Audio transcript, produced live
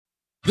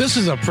This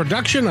is a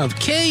production of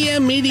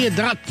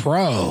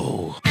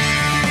KMmedia.pro.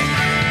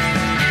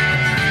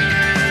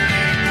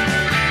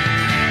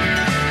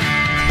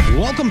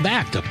 Welcome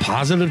back to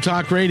Positive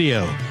Talk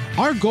Radio.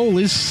 Our goal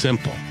is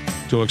simple: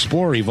 to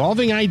explore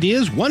evolving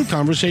ideas one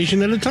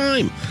conversation at a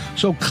time.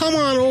 So come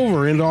on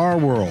over into our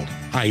world.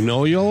 I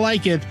know you'll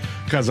like it,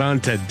 because on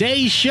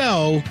today's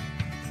show...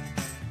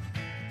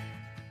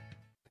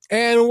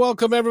 And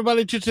welcome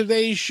everybody to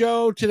today's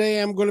show.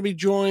 Today I'm going to be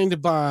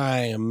joined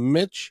by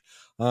Mitch,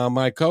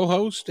 my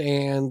co-host,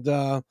 and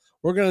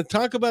we're going to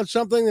talk about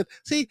something that,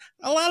 see,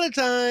 a lot of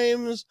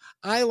times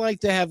I like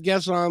to have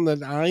guests on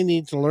that I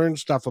need to learn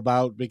stuff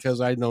about because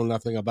I know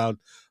nothing about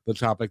the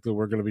topic that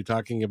we're going to be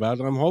talking about.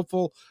 And I'm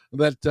hopeful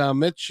that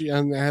Mitch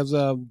has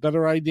a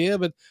better idea,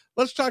 but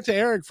let's talk to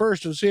Eric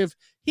first and see if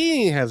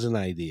he has an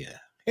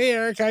idea. Hey,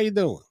 Eric, how you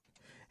doing?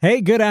 Hey,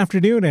 good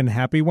afternoon and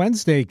happy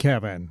Wednesday,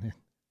 Kevin.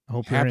 I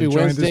hope you're enjoying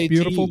Wednesday this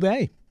beautiful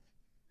day.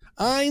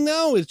 I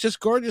know. It's just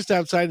gorgeous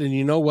outside. And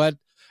you know what?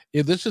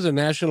 This is a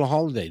national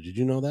holiday. Did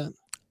you know that?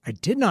 I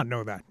did not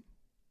know that.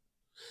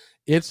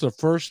 It's the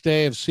first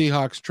day of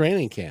Seahawks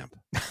training camp.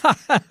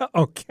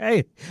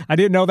 Okay. I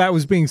didn't know that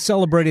was being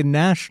celebrated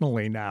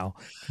nationally now.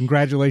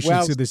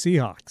 Congratulations to the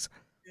Seahawks.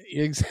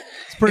 It's a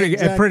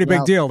pretty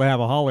big deal to have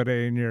a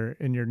holiday in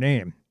your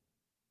name.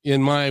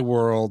 In my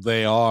world,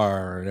 they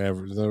are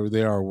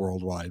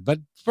worldwide, but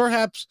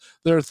perhaps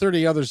there are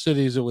 30 other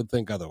cities that would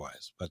think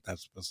otherwise. But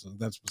that's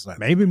beside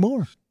maybe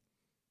more.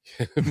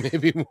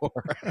 Maybe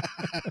more.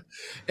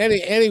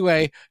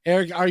 Anyway,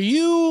 Eric, are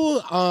you?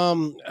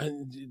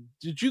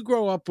 Did you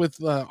grow up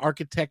with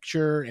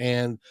architecture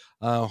and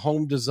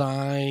home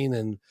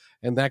design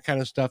and that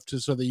kind of stuff too,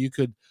 so that you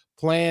could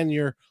plan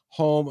your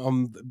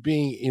home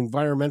being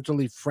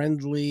environmentally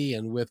friendly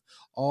and with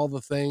all the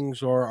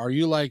things? Or are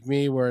you like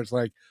me where it's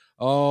like,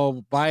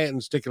 oh, buy it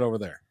and stick it over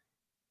there?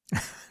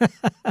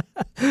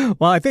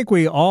 Well, I think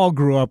we all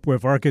grew up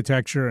with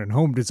architecture and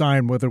home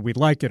design, whether we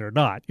like it or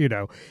not. You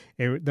know,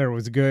 there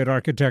was good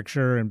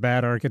architecture and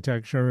bad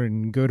architecture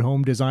and good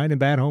home design and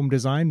bad home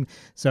design.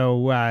 So,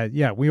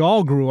 we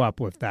all grew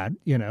up with that,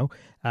 you know.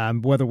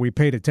 Whether we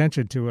paid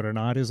attention to it or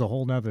not is a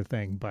whole nother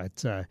thing. But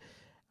the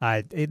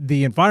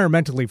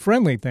environmentally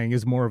friendly thing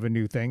is more of a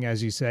new thing,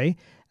 as you say.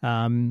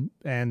 And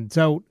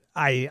so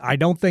I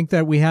don't think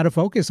that we had a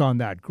focus on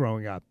that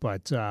growing up,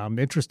 but I'm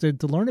interested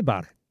to learn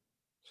about it.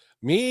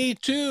 Me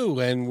too.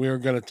 And we're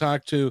going to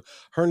talk to,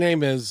 her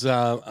name is,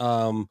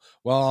 well,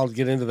 I'll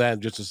get into that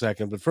in just a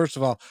second. But first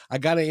of all, I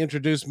got to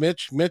introduce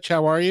Mitch. Mitch,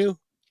 how are you?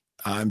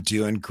 I'm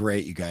doing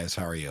great, you guys.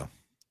 How are you?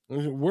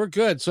 We're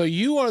good. So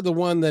you are the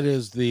one that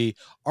is the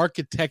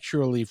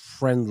architecturally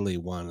friendly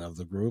one of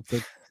the group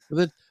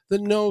that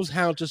knows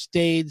how to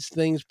stage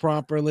things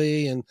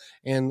properly and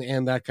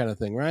that kind of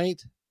thing, right?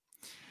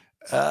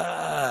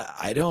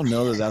 I don't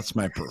know that that's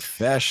my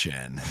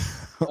profession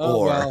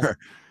or well.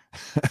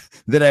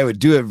 that I would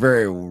do it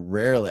very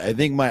rarely. I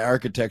think my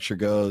architecture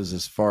goes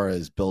as far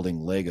as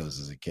building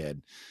Legos as a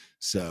kid.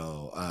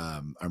 So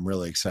I'm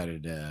really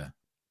excited to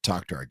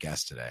talk to our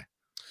guest today.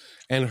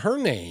 And her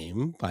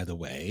name, by the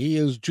way,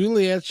 is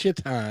Juliette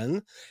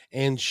Schatan.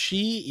 And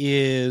she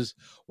is,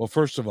 well,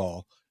 first of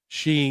all,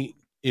 she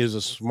is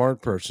a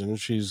smart person.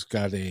 She's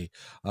got a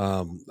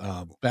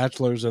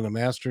bachelor's and a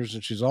master's,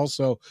 and she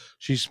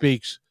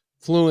speaks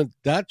fluent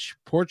Dutch,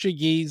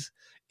 Portuguese,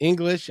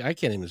 English. I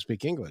can't even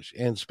speak English,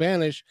 and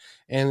Spanish,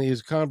 and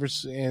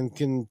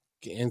can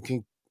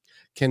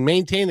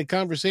maintain a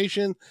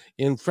conversation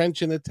in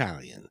French and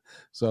Italian.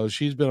 So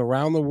she's been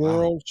around the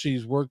world. Wow.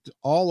 She's worked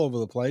all over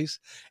the place,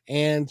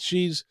 and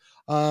she's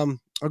a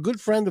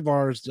good friend of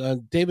ours.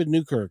 David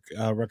Newkirk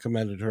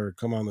recommended her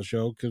come on the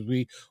show because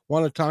we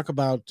want to talk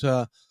about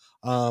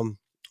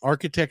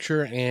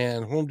architecture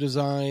and home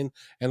design,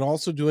 and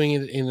also doing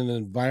it in an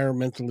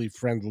environmentally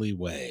friendly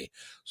way.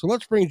 So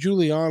let's bring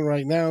Julie on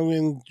right now.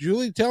 And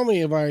Julie, tell me,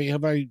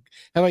 have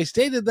I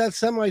stated that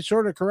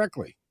sort of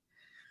correctly?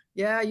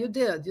 Yeah, you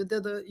did. You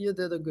did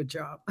a good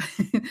job.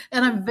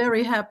 And I'm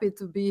very happy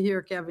to be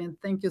here, Kevin.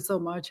 Thank you so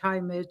much.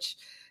 Hi, Mitch.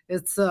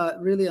 It's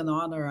really an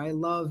honor. I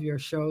love your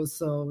show.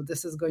 So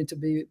this is going to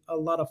be a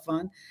lot of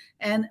fun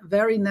and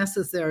very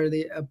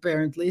necessary,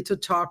 apparently, to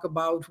talk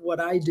about what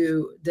I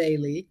do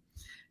daily.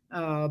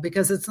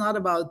 Because it's not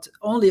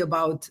only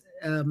about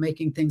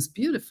making things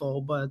beautiful,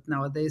 but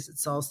nowadays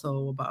it's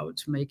also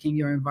about making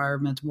your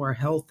environment more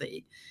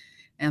healthy.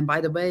 And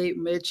by the way,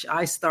 Mitch,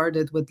 I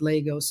started with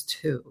Legos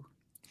too.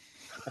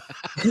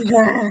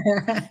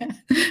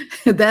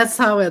 That's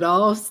how it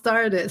all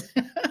started.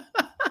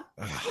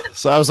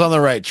 So I was on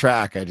the right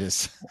track. I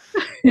just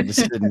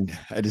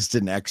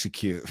didn't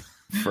execute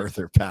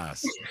further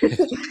past.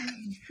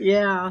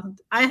 Yeah,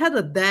 I had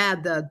a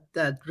dad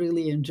that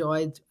really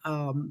enjoyed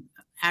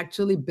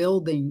actually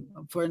building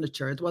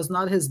furniture. It was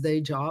not his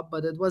day job,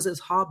 but it was his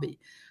hobby.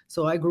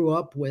 So I grew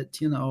up with,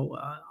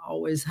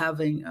 always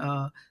having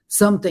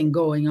something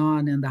going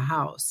on in the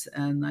house.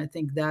 And I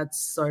think that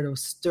sort of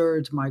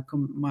stirred my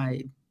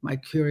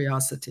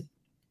curiosity.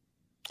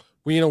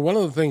 Well, one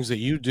of the things that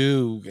you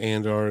do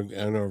and are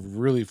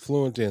really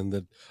fluent in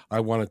that I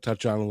want to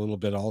touch on a little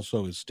bit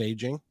also is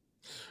staging.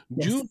 Do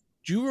Yes. you,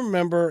 do you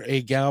remember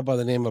a gal by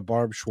the name of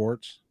Barb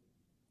Schwartz?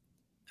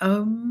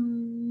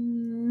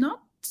 Not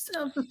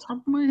off the top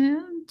of my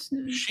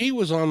head. She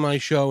was on my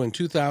show in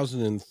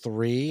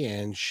 2003,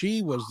 and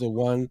she was the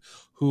one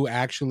who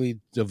actually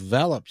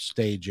developed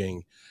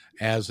staging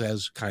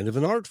as kind of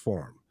an art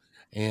form.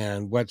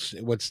 And what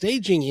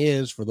staging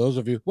is, for those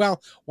of you,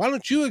 well, why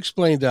don't you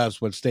explain to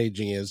us what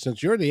staging is,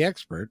 since you're the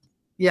expert?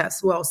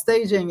 Yes, well,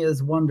 staging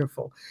is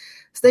wonderful.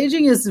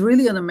 Staging is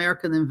really an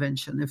American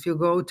invention. If you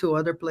go to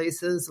other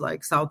places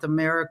like South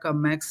America,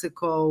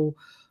 Mexico,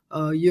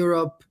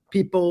 Europe,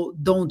 people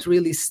don't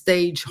really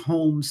stage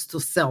homes to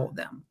sell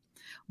them.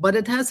 But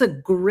it has a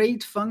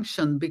great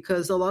function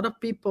because a lot of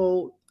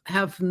people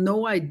have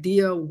no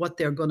idea what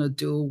they're going to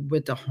do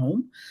with the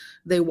home.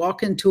 They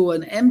walk into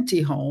an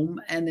empty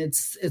home and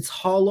it's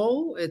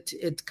hollow.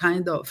 It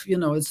kind of,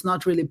 it's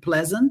not really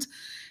pleasant.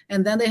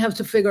 And then they have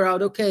to figure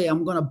out, okay,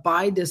 I'm going to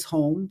buy this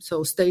home.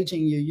 So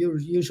staging you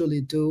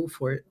usually do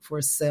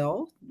for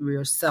sale.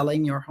 You're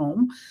selling your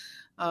home.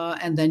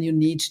 And then you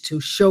need to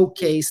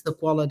showcase the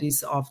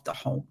qualities of the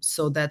home.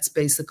 So that's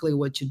basically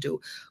what you do.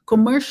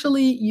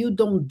 Commercially, you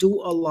don't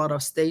do a lot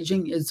of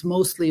staging. It's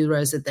mostly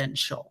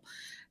residential.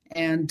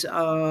 And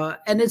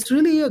it's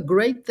really a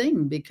great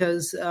thing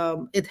because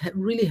it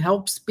really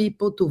helps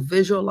people to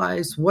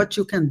visualize what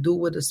you can do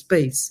with a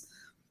space.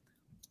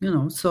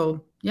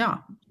 So yeah.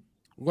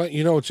 Well,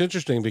 it's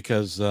interesting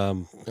because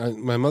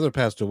my mother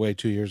passed away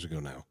 2 years ago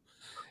now.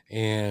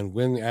 And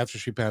after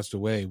she passed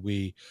away,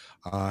 we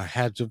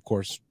had to, of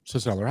course, to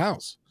sell her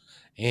house.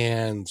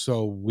 And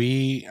so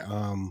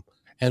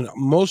and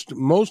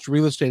most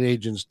real estate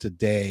agents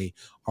today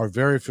are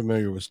very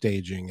familiar with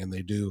staging, and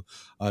they do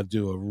a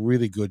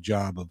really good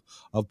job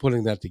of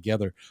putting that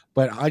together.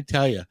 But I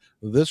tell you,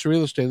 this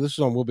is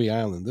on Whidbey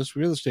Island. This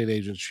real estate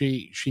agent,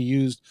 she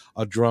used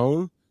a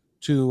drone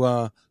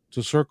to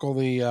circle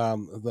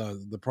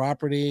the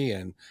property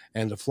and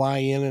to fly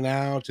in and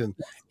out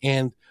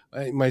and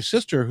my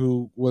sister,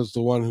 who was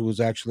the one who was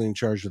actually in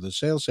charge of the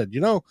sale, said,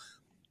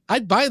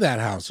 I'd buy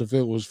that house if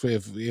it was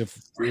if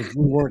we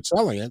weren't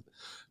selling it,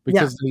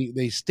 because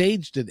they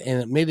staged it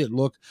and it made it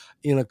look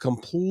in a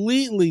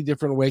completely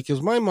different way.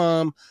 Because my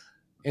mom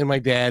and my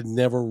dad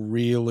never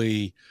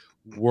really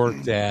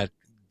worked at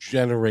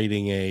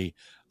generating a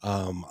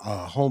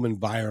home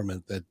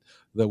environment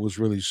that was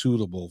really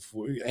suitable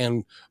for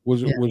and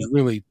was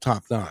really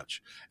top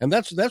notch. And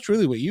that's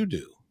really what you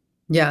do.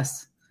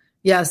 Yes.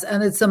 Yes,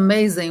 and it's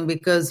amazing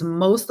because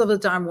most of the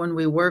time when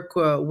we work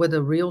with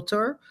a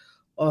realtor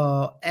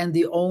and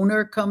the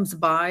owner comes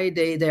by,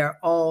 they're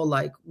all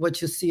like what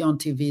you see on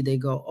TV. They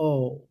go,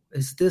 "Oh,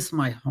 is this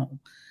my home?"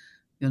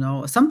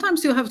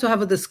 Sometimes you have to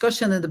have a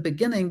discussion in the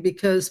beginning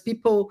because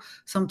people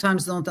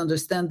sometimes don't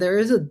understand. There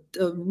is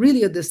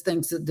really a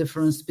distinct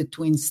difference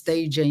between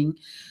staging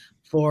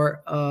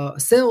for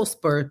sales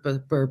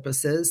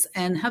purposes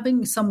and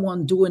having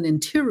someone do an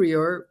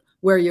interior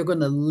where you're going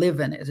to live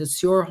in it.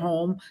 It's your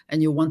home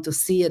and you want to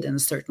see it in a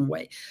certain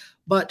way.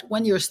 But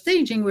when you're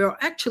staging, we are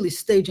actually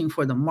staging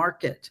for the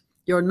market.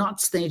 You're not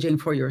staging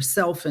for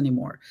yourself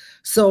anymore.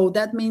 So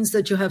that means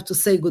that you have to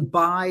say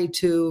goodbye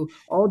to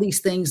all these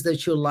things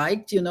that you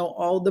liked,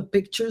 all the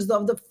pictures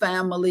of the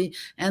family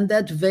and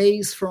that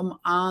vase from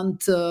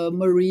Aunt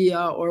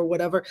Maria or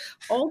whatever.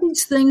 All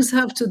these things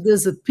have to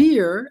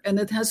disappear, and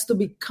it has to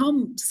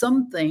become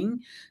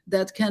something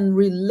that can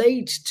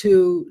relate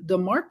to the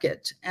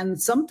market. And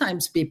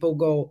sometimes people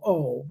go,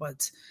 "Oh,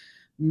 but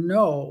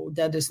no,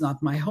 that is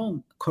not my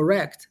home."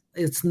 Correct.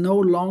 It's no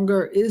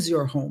longer is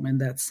your home in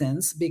that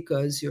sense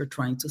because you're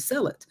trying to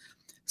sell it.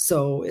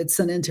 So it's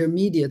an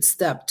intermediate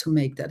step to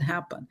make that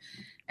happen.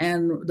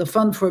 And the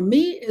fun for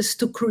me is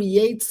to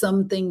create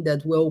something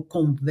that will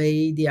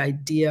convey the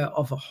idea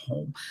of a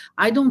home.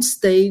 I don't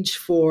stage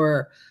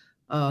for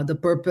the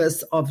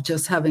purpose of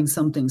just having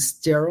something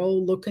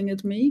sterile looking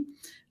at me.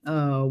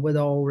 With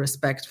all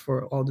respect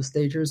for all the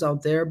stagers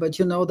out there, but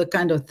the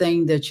kind of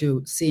thing that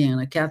you see in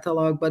a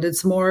catalog, but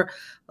it's more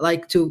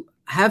like to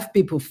have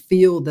people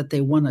feel that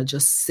they want to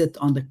just sit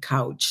on the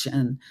couch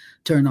and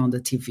turn on the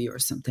TV or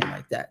something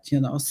like that,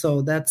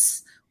 so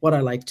that's what I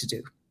like to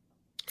do.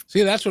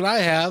 See, that's what I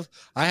have.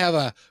 I have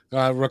a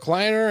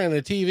recliner and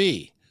a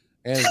TV,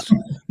 and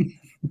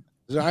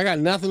I got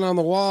nothing on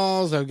the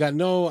walls. I've got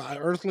no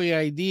earthly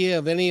idea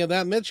of any of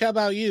that. Mitch, how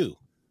about you?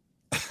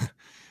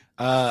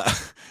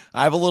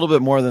 I have a little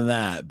bit more than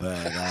that,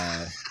 but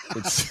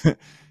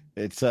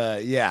it's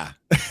yeah,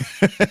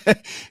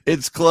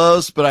 it's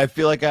close, but I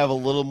feel like I have a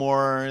little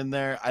more in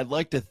there. I'd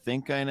like to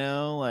think I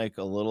know like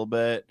a little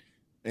bit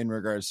in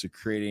regards to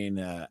creating.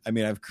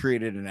 I've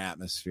created an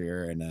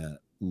atmosphere and a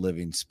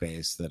living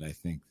space that I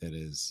think that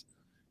is,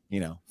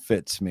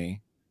 fits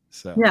me.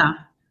 So yeah,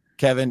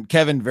 Kevin,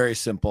 very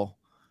simple.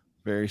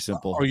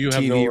 Oh, you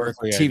have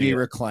TV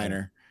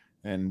recliner,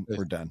 and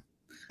we're done.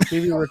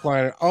 TV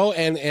recliner. Oh,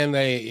 and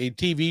a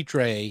TV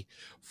tray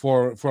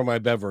for my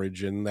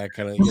beverage and that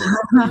kind of.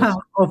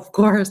 Of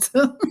course.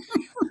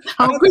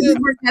 How could you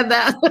forget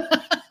that?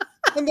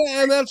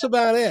 And that's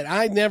about it.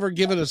 I never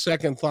give it a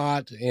second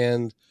thought.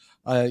 And,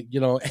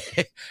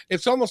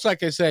 it's almost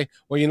like I say,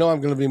 well,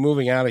 I'm going to be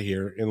moving out of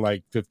here in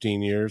like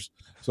 15 years.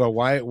 So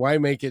why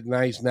make it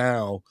nice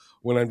now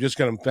when I'm just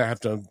going to have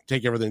to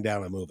take everything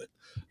down and move it?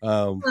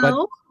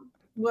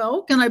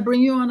 Well, can I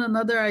bring you on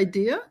another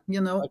idea?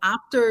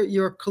 After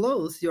your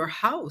clothes, your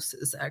house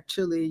is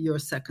actually your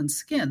second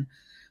skin.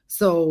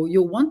 So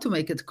you want to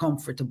make it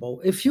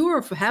comfortable. If you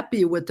are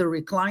happy with the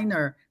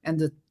recliner and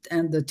the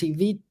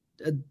TV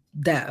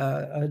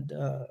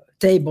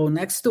table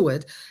next to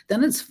it,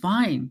 then it's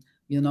fine.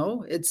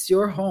 It's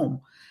your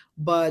home.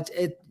 But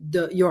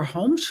your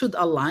home should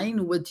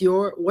align with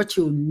what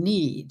you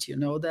need.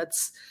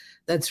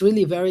 That's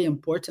really very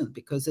important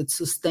because it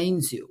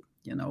sustains you.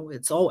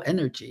 It's all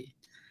energy.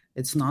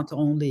 It's not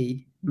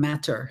only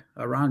matter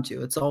around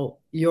you. It's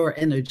all your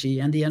energy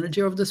and the energy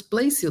of this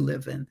place you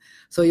live in.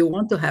 So you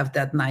want to have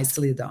that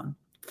nicely done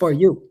for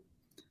you.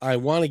 I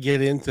want to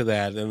get into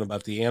that and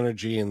about the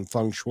energy and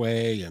feng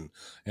shui and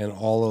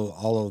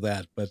all of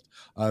that. But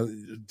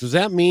does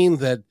that mean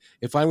that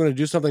if I'm going to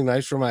do something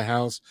nice for my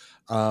house,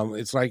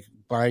 it's like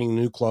buying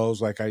new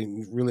clothes? Like I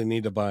really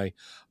need to buy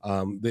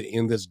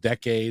in this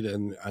decade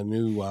a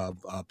new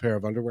pair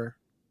of underwear?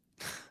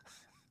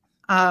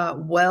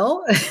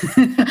 Well,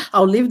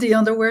 I'll leave the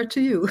underwear to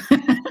you.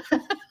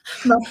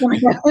 Not going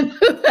to get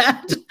into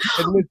that.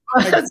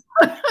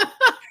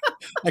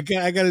 I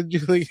gotta,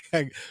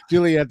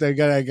 Juliette,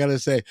 I gotta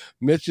say,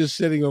 Mitch is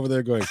sitting over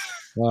there going,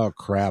 "Oh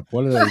crap!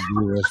 What did I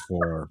do this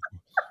for?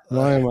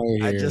 Why am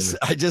I here?"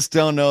 I just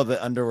don't know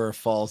that underwear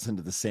falls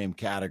into the same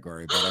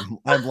category, but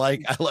I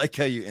like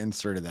how you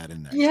inserted that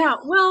in there. Yeah,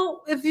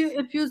 well, if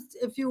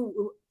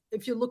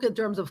you look in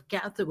terms of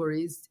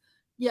categories,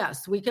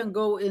 yes, we can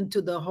go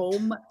into the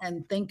home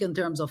and think in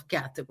terms of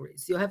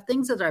categories. You have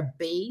things that are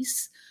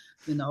base.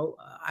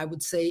 I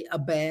would say a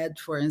bed,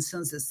 for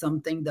instance, is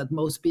something that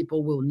most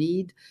people will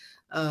need.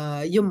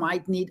 You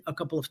might need a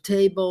couple of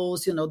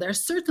tables. There are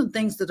certain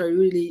things that are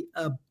really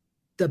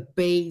the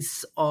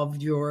base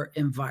of your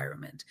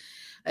environment.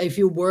 If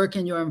you work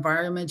in your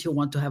environment, you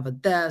want to have a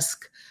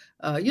desk.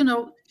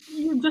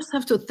 You just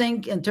have to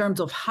think in terms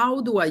of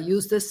how do I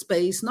use this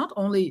space, not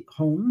only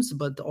homes,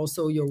 but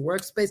also your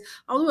workspace.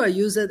 How do I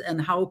use it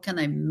and how can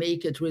I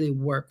make it really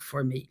work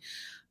for me?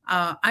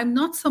 I'm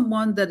not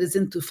someone that is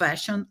into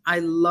fashion. I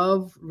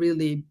love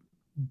really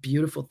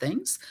beautiful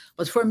things,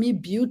 but for me,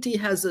 beauty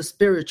has a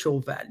spiritual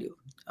value.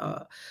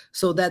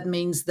 So that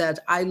means that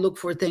I look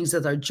for things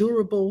that are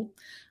durable.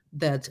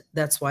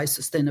 That's why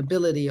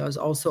sustainability is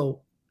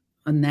also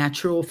a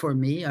natural for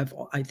me.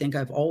 I think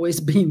I've always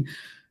been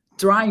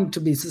trying to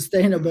be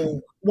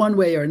sustainable one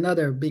way or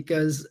another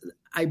because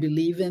I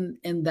believe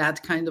in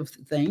that kind of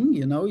thing.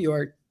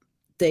 You're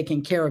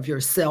taking care of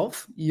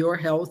yourself, your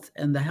health,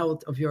 and the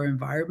health of your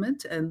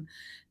environment. And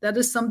that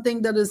is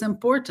something that is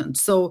important.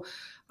 So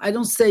I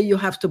don't say you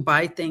have to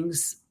buy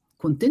things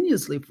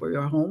continuously for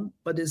your home,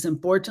 but it's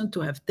important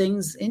to have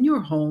things in your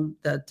home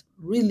that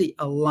really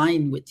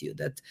align with you,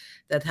 that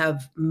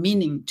have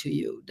meaning to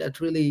you, that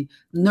really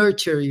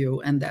nurture you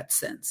in that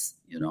sense.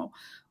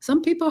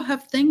 Some people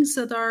have things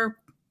that are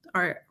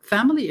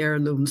family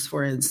heirlooms,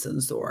 for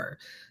instance, or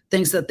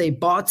things that they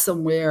bought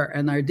somewhere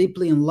and are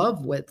deeply in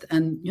love with,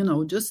 and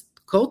just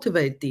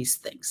cultivate these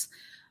things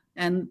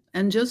and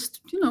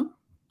just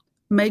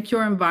make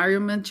your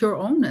environment your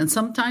own. And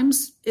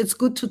sometimes it's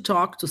good to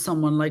talk to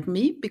someone like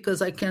me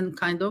because I can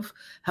kind of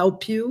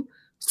help you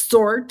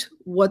sort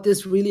what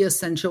is really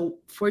essential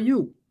for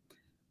you.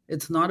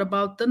 It's not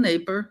about the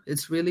neighbor.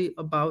 It's really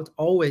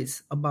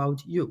always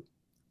about you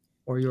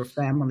or your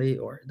family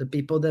or the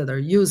people that are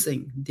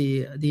using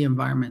the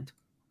environment.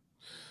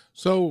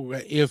 So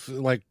if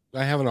like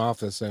I have an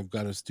office, I've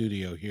got a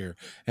studio here,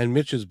 and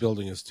Mitch is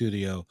building a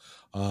studio.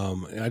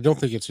 And I don't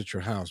think it's at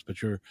your house, but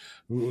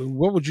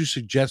what would you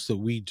suggest that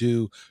we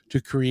do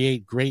to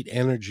create great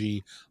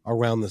energy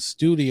around the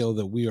studio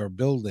that we are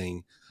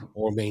building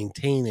or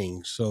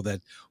maintaining so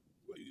that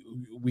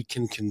we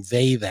can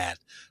convey that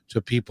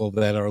to people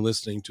that are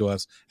listening to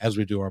us as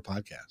we do our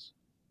podcast?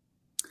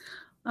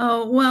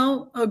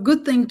 Well, a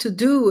good thing to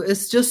do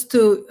is just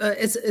to,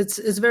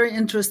 it's very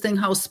interesting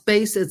how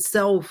space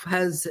itself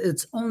has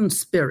its own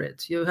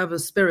spirit. You have a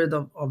spirit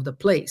of the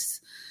place.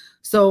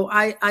 So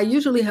I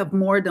usually have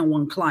more than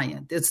one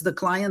client. It's the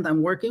client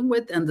I'm working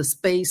with and the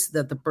space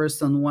that the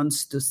person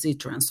wants to see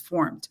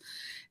transformed.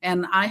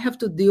 And I have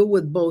to deal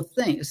with both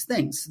things.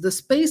 The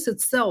space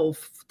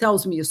itself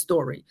tells me a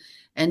story,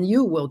 and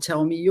you will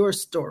tell me your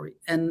story.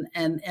 And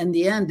in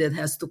the end, it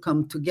has to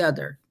come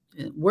together,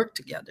 work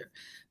together.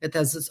 It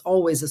has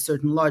always a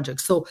certain logic.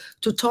 So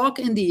to talk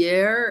in the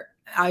air,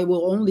 I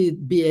will only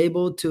be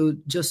able to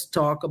just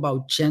talk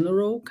about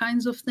general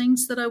kinds of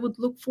things that I would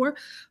look for.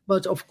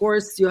 But of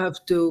course, you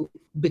have to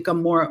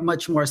become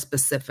much more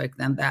specific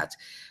than that.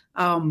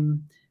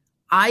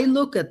 I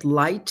look at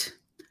light.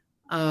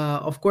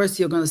 Of course,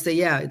 you're going to say,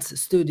 yeah, it's a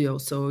studio.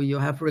 So you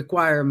have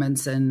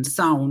requirements and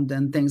sound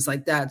and things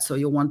like that. So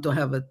you want to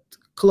have it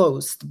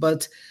closed.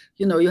 But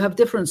you have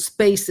different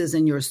spaces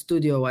in your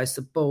studio, I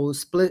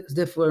suppose,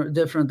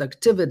 different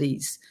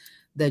activities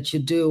that you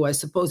do. I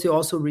suppose you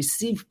also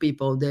receive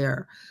people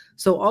there.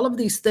 So all of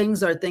these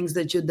things are things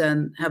that you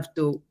then have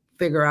to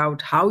figure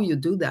out how you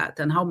do that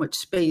and how much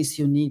space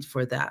you need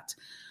for that.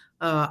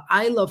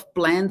 I love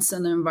plants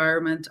and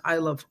environment. I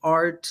love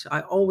art.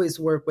 I always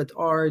work with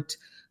art,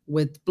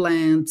 with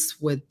plants,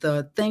 with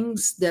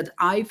things that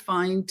I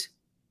find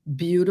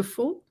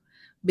beautiful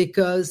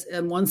because,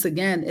 and once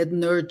again, it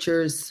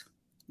nurtures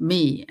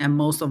me, and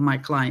most of my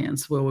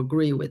clients will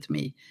agree with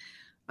me.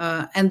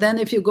 And then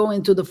if you go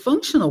into the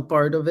functional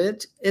part of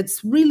it,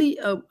 it's really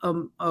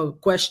a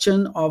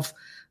question of,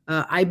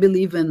 I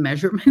believe in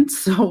measurements.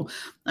 So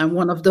I'm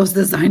one of those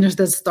designers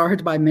that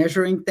start by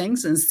measuring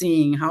things and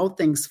seeing how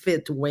things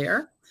fit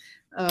where.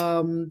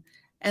 And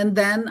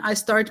then I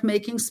start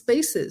making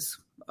spaces,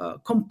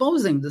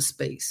 composing the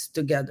space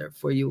together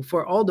for you,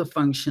 for all the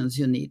functions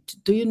you need.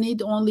 Do you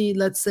need only,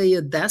 let's say,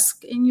 a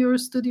desk in your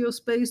studio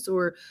space,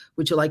 or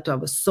would you like to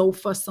have a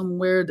sofa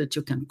somewhere that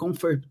you can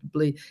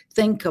comfortably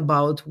think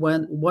about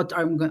what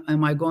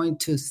am I going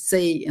to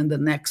say in the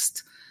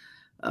next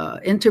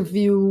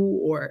interview,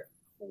 or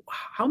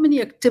how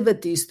many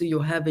activities do you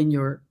have in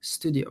your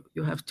studio?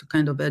 You have to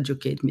kind of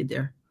educate me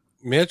there.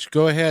 Mitch,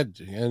 go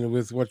ahead and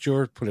with what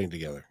you're putting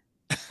together.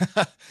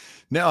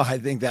 No, I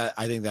think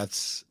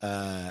that's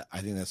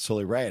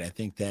totally right. I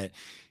think that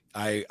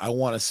I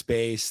want a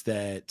space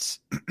that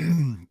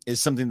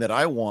is something that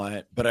I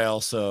want, but I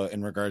also,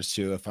 in regards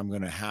to if I'm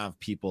going to have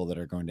people that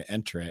are going to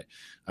enter it,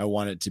 I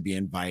want it to be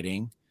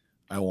inviting.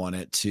 I want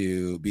it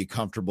to be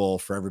comfortable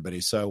for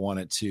everybody. So I want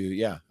it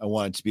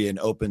to be an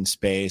open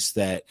space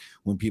that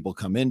when people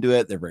come into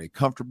it, they're very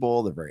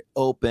comfortable, they're very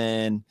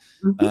open,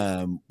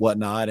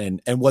 whatnot.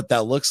 And what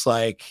that looks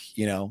like,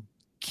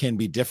 can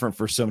be different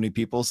for so many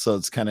people. So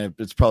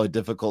it's probably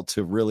difficult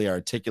to really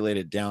articulate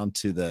it down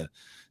to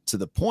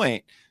the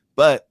point.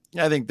 But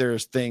I think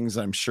there's things,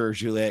 I'm sure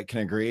Juliette can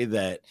agree,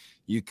 that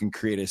you can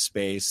create a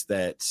space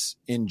that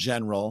in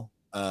general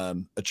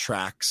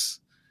attracts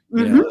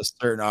a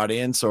certain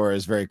audience or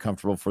is very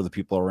comfortable for the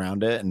people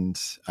around it.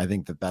 And I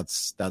think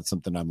that's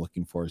something I'm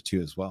looking forward to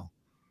as well.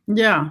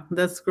 Yeah,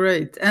 that's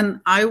great.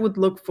 And I would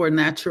look for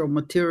natural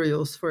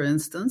materials, for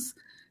instance.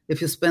 If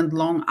you spend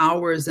long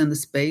hours in the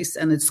space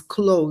and it's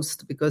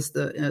closed, because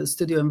the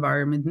studio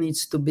environment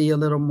needs to be a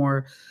little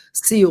more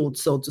sealed,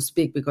 so to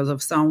speak, because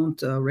of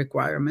sound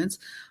requirements,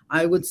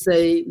 I would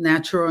say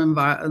natural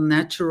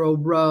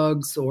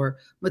rugs or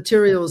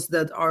materials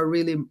that are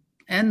really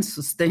and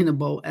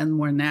sustainable and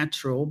more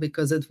natural,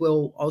 because it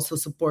will also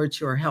support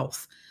your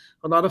health.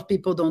 A lot of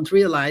people don't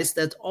realize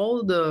that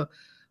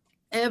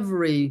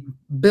every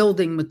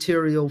building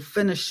material,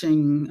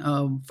 finishing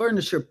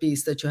furniture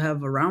piece that you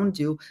have around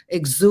you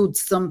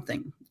exudes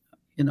something,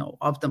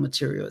 of the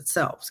material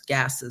itself.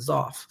 Gas is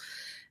off.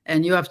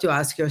 And you have to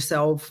ask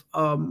yourself,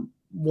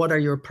 what are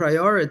your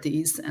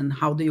priorities and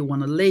how do you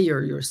want to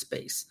layer your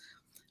space?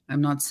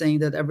 I'm not saying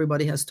that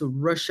everybody has to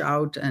rush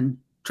out and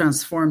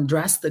transform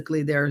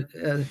drastically there.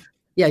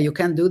 You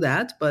can do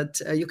that,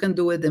 but you can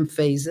do it in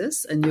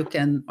phases, and you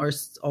can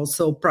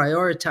also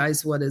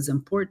prioritize what is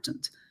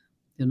important.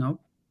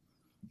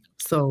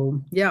 So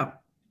yeah.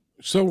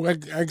 So I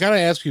got to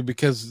ask you,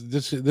 because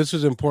this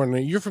is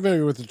important. You're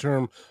familiar with the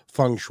term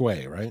feng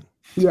shui, right?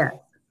 Yeah.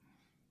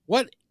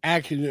 What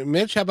actually,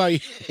 Mitch? How about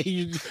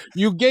you?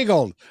 You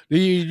giggled. Do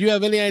you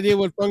have any idea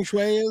what feng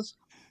shui is?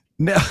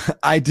 No,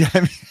 I do.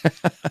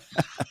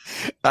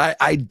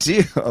 I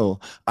do,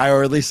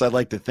 or at least I'd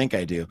like to think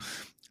I do.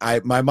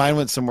 My mind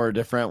went somewhere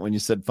different when you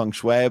said feng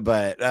shui,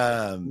 but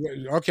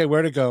okay,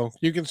 where to go?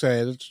 You can say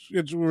it.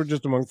 It's we're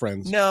just among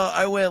friends. No,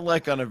 I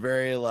went on a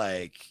very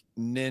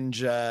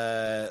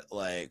ninja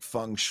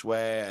feng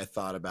shui. I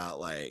thought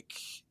about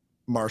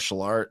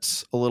martial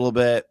arts a little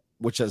bit,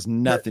 which has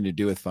nothing to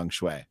do with feng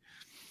shui.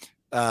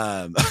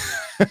 But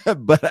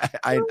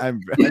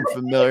I'm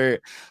familiar.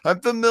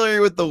 I'm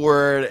familiar with the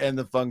word and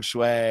the feng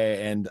shui,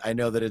 and I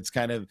know that it's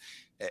kind of.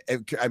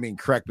 I mean,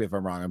 correct me if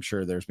I'm wrong. I'm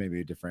sure there's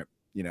maybe different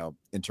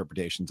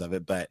interpretations of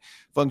it, but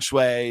feng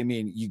shui, I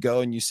mean, you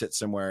go and you sit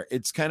somewhere.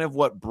 It's kind of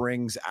what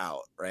brings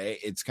out, right?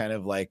 It's kind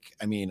of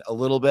a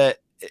little bit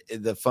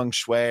the feng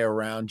shui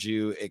around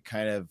you. It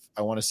kind of,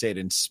 I want to say, it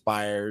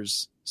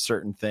inspires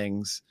certain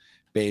things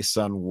based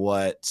on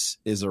what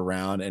is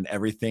around, and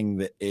everything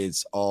that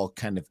is all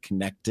kind of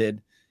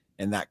connected.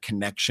 And that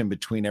connection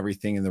between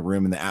everything in the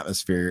room and the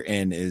atmosphere you're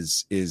in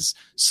is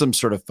some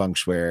sort of feng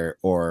shui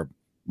or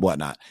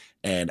whatnot.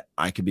 And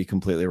I could be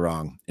completely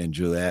wrong. And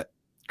Juliette,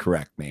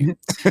 correct me.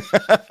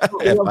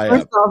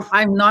 First off,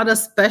 I'm not a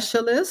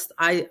specialist.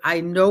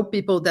 I know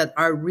people that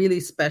are really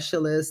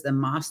specialists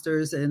and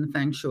masters in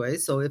feng shui.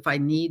 So if I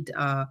need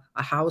a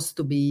house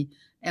to be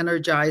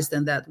energized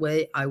in that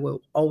way, I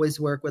will always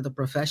work with a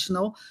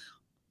professional.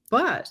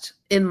 But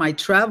in my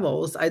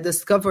travels, I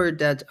discovered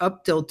that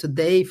up till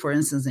today, for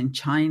instance, in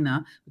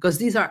China, because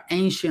these are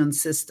ancient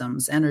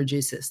systems,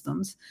 energy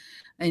systems,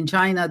 in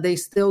China, they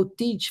still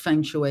teach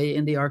feng shui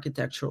in the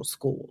architectural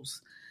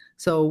schools.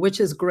 So, which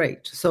is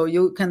great. So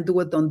you can do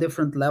it on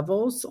different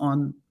levels,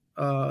 on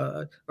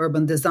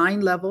urban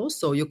design levels.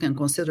 So you can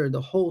consider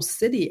the whole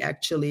city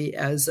actually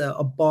as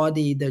a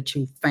body that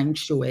you feng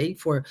shui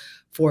for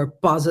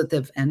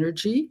positive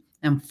energy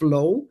and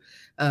flow.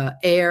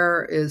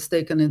 Air is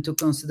taken into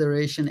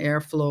consideration,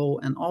 airflow,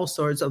 and all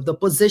sorts of the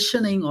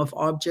positioning of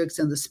objects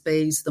in the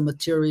space, the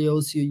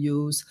materials you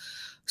use,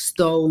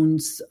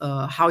 stones,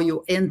 how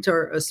you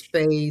enter a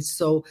space.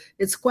 So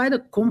it's quite a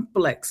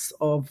complex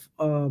of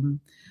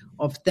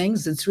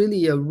things. It's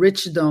really a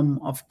richdom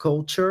of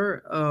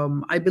culture.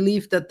 I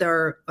believe that there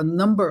are a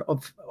number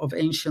of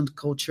ancient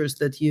cultures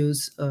that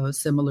use a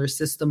similar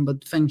system,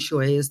 but Feng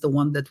Shui is the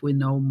one that we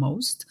know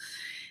most,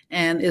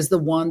 and is the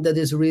one that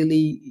is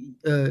really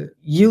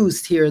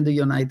used here in the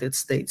United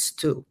States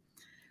too.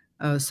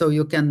 So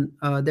you can,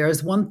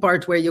 there's one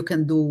part where you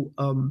can do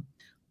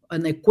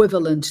an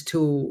equivalent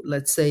to,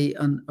 let's say,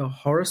 a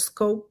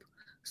horoscope.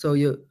 So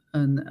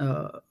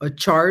a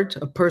chart,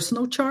 a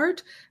personal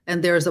chart,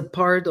 and there's a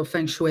part of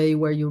Feng Shui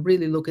where you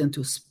really look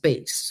into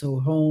space, so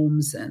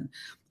homes and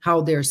how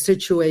they're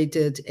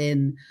situated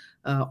in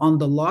on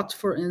the lot,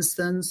 for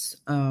instance,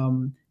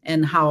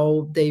 and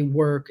how they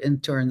work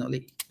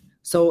internally.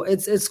 So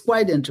it's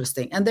quite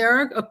interesting, and there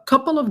are a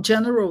couple of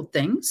general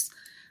things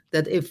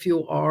that if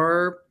you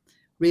are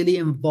really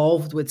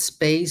involved with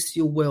space,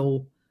 you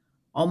will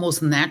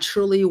almost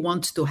naturally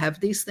want to have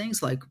these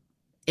things like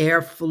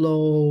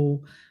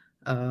airflow,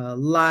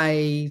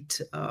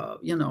 light,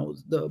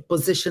 the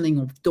positioning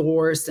of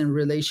doors in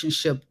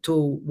relationship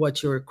to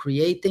what you're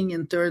creating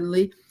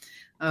internally.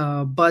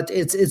 But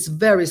it's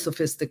very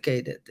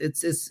sophisticated.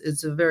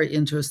 It's a very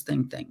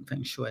interesting thing,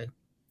 Feng Shui.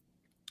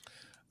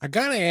 I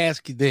gotta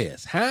ask you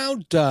this: how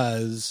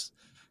does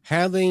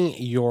having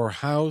your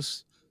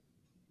house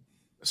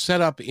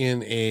set up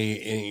in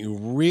a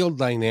real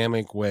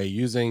dynamic way,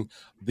 using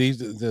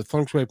the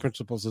Feng Shui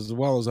principles as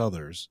well as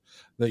others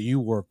that you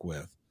work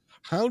with,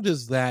 how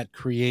does that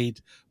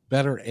create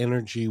better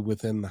energy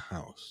within the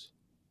house?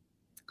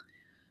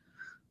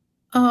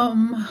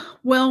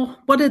 Well,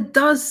 what it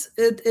does,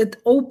 it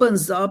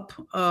opens up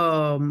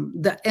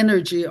the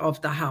energy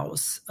of the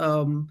house.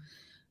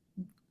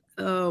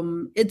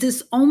 It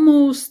is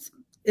almost,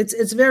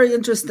 it's very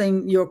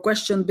interesting, your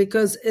question,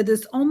 because it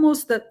is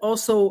almost that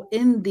also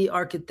in the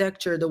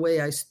architecture, the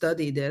way I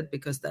studied it,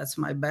 because that's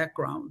my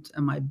background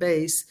and my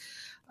base,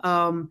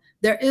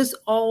 there is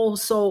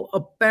also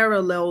a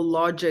parallel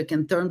logic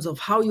in terms of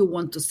how you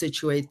want to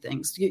situate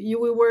things. We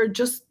were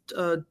just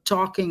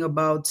talking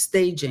about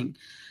staging.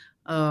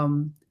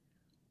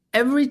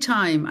 Every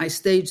time I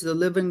staged the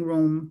living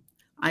room,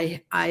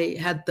 I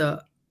had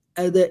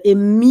the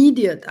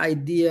immediate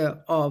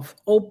idea of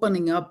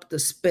opening up the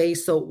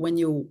space. So when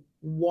you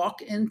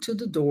walk into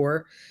the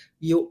door,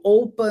 you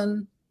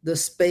open the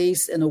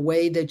space in a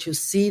way that you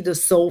see the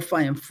sofa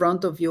in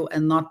front of you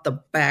and not the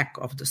back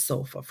of the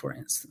sofa, for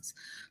instance.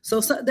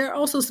 So there are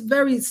also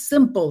very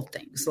simple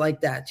things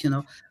like that,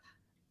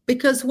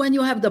 because when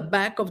you have the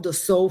back of the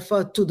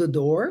sofa to the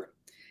door,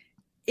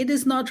 it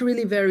is not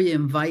really very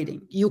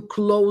inviting. You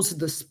close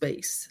the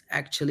space,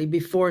 actually,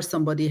 before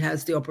somebody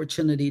has the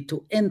opportunity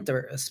to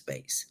enter a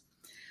space.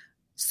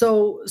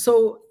 So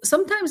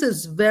sometimes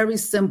it's very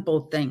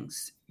simple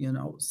things,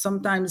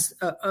 Sometimes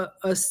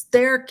a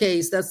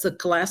staircase, that's a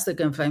classic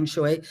in Feng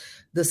Shui,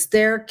 the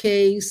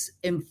staircase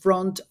in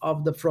front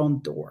of the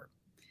front door.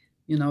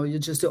 You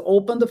just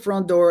open the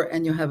front door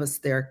and you have a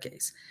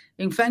staircase.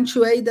 In Feng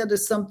Shui, that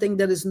is something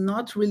that is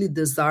not really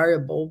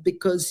desirable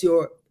because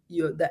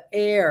the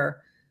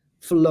air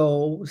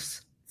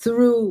flows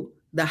through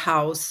the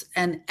house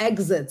and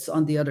exits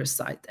on the other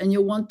side. And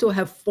you want to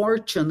have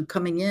fortune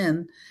coming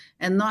in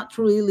and not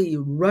really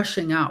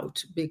rushing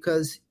out,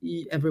 because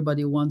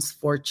everybody wants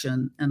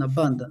fortune and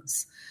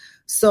abundance.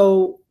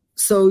 So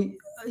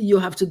you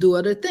have to do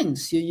other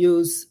things. You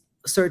use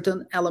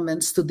certain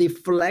elements to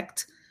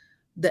deflect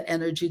the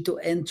energy to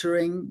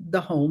entering the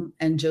home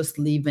and just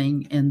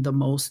leaving in the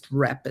most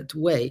rapid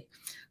way.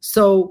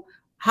 So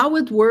how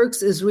it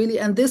works is really,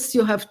 and this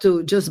you have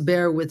to just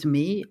bear with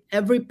me,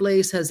 every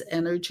place has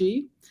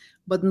energy,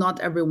 but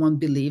not everyone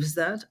believes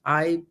that.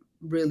 I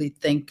really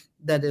think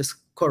that is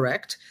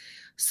correct.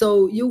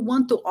 So you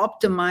want to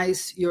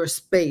optimize your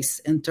space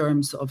in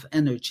terms of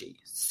energy.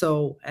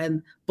 So,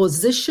 and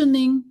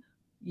positioning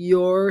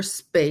your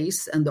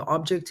space and the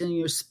object in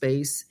your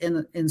space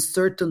in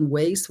certain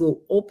ways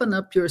will open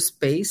up your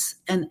space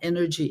and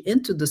energy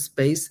into the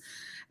space.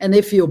 And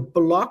if you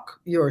block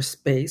your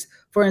space,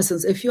 for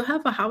instance, if you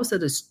have a house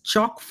that is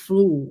chock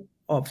full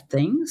of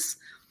things,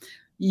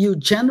 you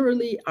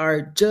generally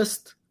are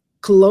just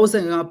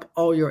closing up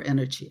all your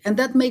energy. And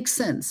that makes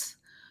sense,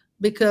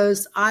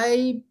 because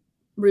I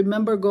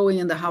remember going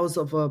in the house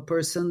of a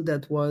person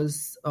that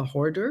was a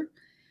hoarder,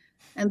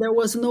 and there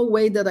was no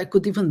way that I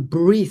could even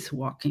breathe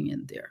walking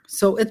in there.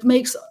 So it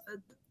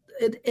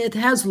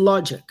has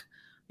logic,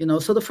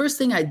 So the first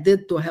thing I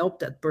did to help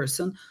that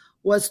person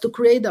was to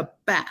create a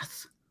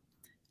path.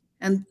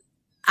 And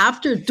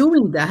after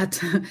doing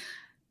that,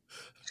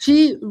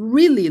 She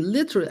really,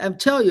 literally, I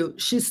tell you,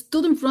 she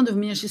stood in front of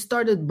me and she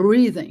started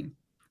breathing,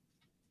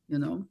 you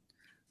know.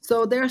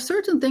 So there are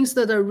certain things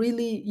that are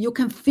really, you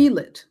can feel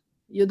it.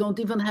 You don't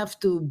even have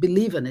to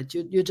believe in it.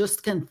 You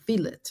just can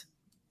feel it.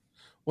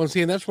 Well,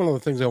 see, and that's one of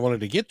the things I wanted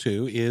to get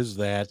to is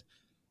that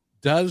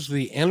does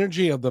the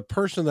energy of the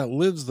person that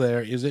lives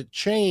there, is it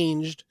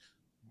changed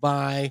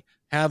by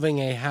having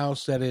a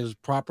house that is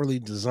properly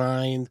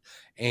designed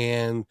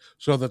and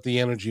so that the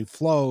energy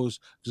flows?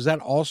 Does that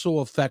also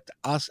affect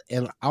us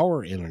and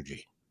our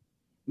energy?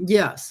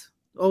 Yes.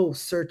 Oh,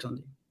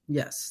 certainly.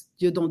 Yes.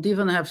 You don't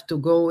even have to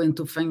go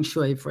into feng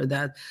shui for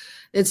that.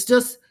 It's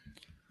just,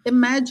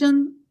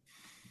 imagine,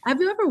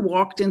 have you ever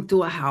walked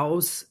into a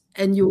house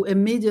and you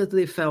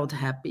immediately felt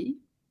happy?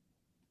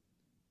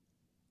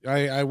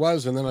 I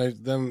was, and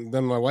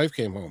then my wife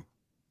came home.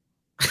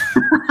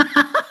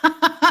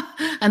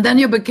 And then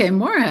you became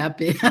more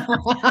happy.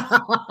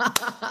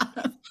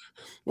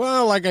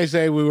 Well, like I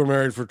say, we were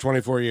married for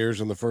 24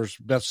 years in the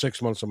best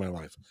 6 months of my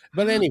life.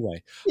 But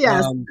anyway.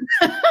 Yes.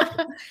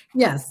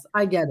 Yes,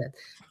 I get it.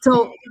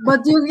 So, but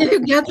you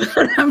get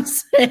what I'm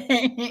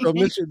saying. So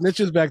Mitch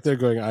is back there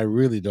going, I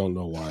really don't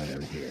know why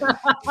I'm here.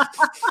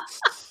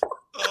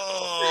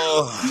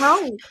 Oh,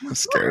 No. I'm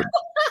scared.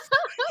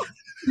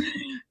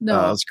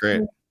 No. That's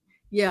great.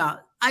 Yeah.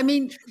 I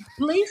mean,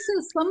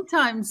 places,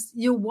 sometimes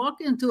you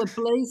walk into a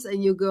place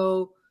and you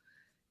go,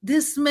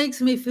 this makes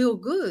me feel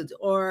good,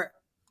 or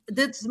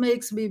this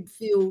makes me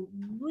feel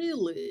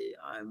really,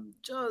 I'm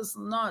just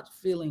not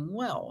feeling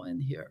well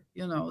in here,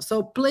 you know.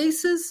 So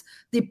places,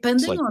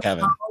 depending like on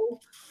Kevin.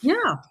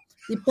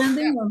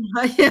 depending on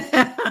how,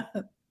 yeah.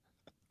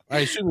 I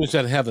assume you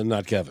said heaven,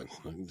 not Kevin.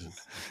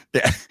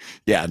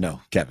 Yeah,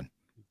 no, Kevin.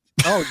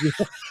 Oh, yeah.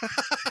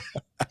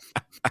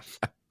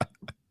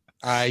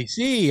 I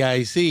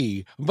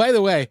see. By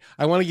the way,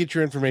 I want to get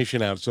your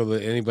information out so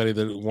that anybody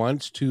that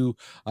wants to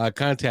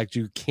contact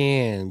you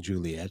can,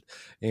 Juliette.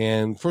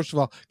 And first of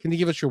all, can you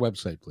give us your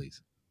website,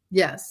 please?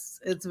 Yes,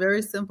 it's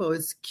very simple.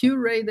 It's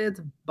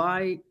curated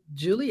by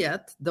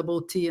Juliette,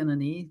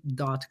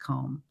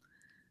 TTNE.com.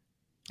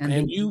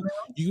 And you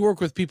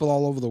work with people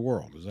all over the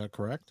world. Is that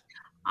correct?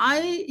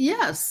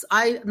 Yes.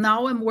 I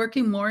now am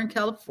working more in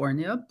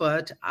California,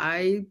 but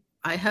I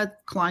had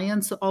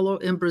clients all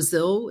over in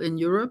Brazil, in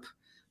Europe.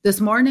 This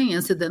morning,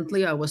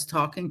 incidentally, I was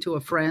talking to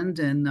a friend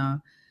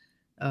in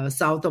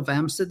south of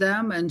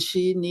Amsterdam, and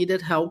she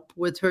needed help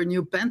with her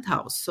new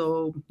penthouse.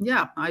 So,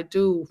 yeah, I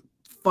do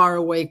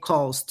faraway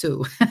calls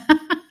too.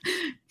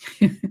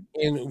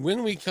 And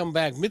when we come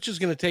back, Mitch is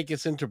going to take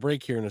us into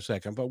break here in a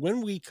second. But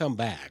when we come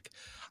back,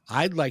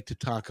 I'd like to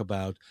talk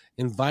about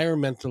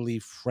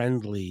environmentally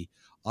friendly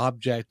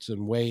objects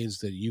and ways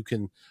that you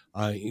can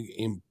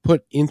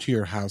put into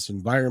your house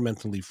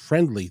environmentally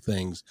friendly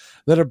things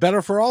that are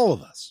better for all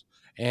of us.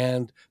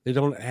 And they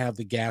don't have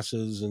the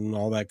gases and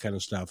all that kind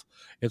of stuff.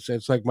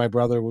 It's like my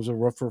brother was a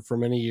roofer for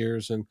many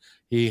years, and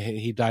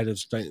he died of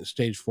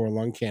stage 4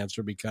 lung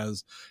cancer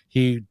because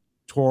he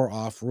tore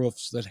off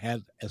roofs that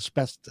had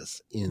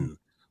asbestos in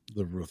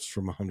the roofs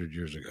from 100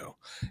 years ago.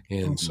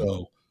 And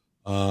so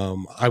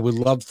I would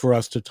love for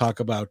us to talk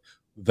about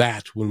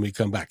that when we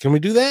come back. Can we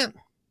do that?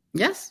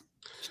 Yes.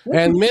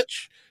 And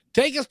Mitch,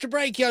 take us to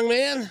break, young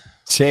man.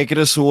 Take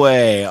us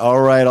away.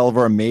 All right, all of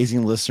our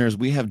amazing listeners,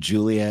 we have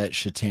Juliette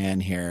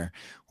Schatan here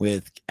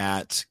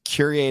at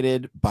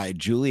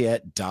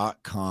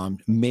curatedbyjuliette.com.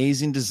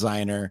 Amazing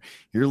designer.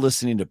 You're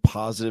listening to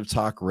Positive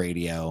Talk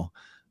Radio.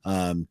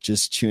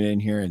 Just tune in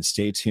here and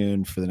stay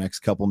tuned for the next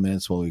couple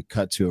minutes while we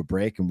cut to a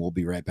break, and we'll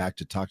be right back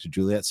to talk to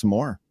Juliette some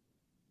more.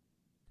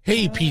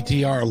 Hey,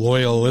 PTR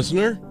loyal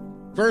listener.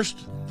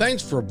 First,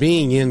 thanks for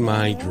being in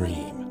my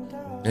dream.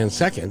 And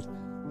second,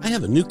 I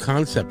have a new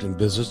concept in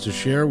business to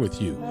share with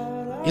you.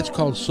 It's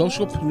called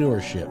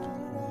socialpreneurship.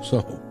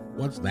 So,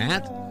 what's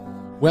that?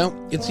 Well,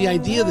 it's the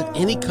idea that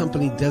any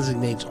company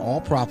designates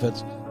all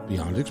profits,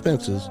 beyond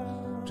expenses,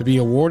 to be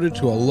awarded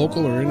to a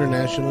local or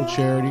international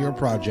charity or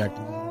project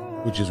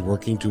which is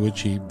working to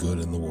achieve good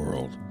in the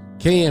world.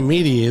 KM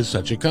Media is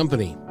such a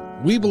company.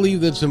 We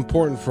believe that it's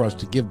important for us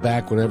to give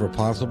back whenever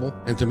possible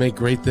and to make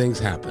great things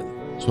happen.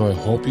 So I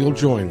hope you'll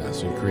join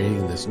us in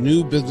creating this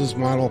new business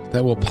model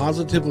that will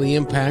positively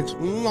impact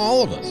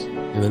all of us.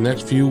 In the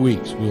next few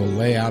weeks, we will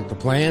lay out the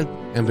plan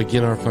and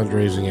begin our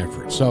fundraising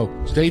efforts. So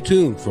stay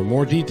tuned for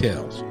more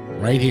details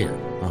right here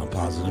on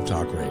Positive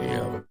Talk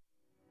Radio.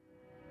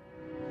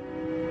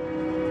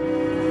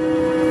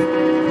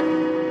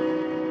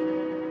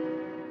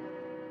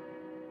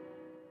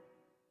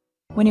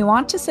 When you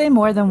want to say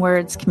more than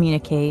words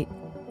communicate,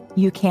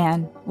 you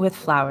can with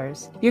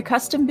flowers. Your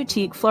custom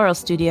boutique floral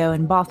studio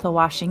in Bothell,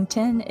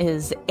 Washington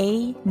is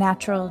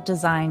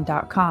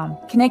anaturaldesign.com,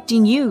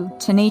 connecting you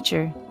to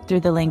nature through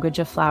the language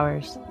of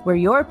flowers. Where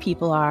your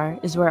people are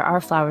is where our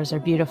flowers are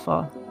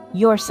beautiful.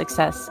 Your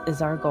success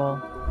is our goal.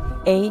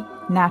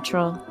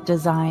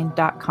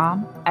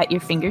 anaturaldesign.com at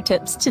your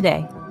fingertips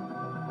today.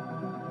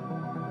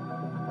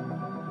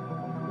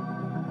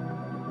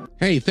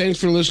 Hey, thanks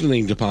for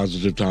listening to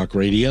Positive Talk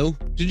Radio.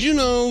 Did you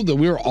know that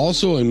we're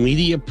also a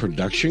media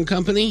production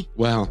company?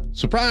 Well,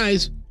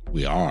 surprise,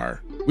 we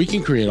are. We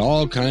can create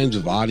all kinds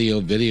of audio,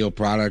 video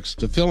products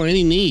to fill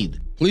any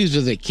need. Please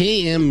visit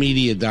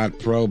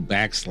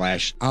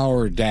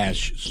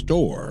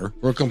kmmedia.pro/our-store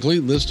for a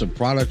complete list of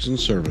products and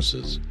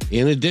services.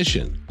 In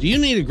addition, do you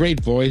need a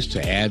great voice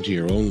to add to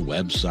your own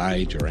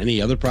website or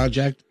any other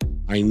project?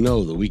 I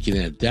know that we can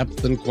add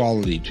depth and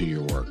quality to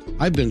your work.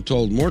 I've been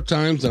told more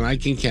times than I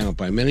can count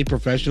by many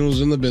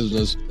professionals in the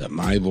business that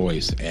my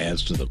voice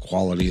adds to the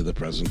quality of the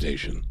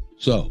presentation.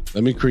 So,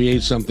 let me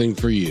create something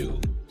for you.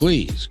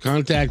 Please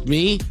contact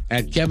me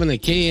at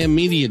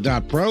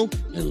kevin@kmmedia.pro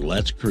and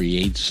let's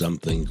create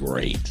something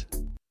great.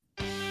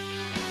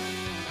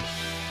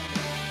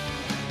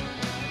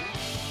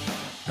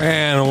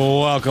 And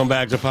welcome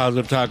back to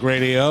Positive Talk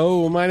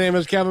Radio. My name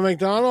is Kevin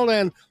McDonald,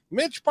 and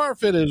Mitch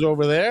Parfit is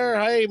over there.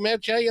 Hey,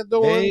 Mitch, how you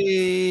doing?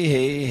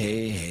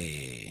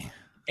 Hey.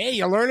 Hey,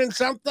 you learning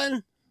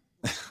something?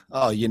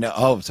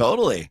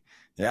 Totally.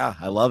 Yeah,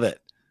 I love it.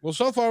 Well,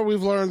 so far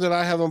we've learned that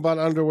I haven't bought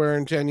underwear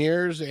in 10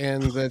 years,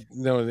 and that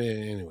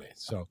anyway.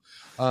 So,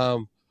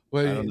 well,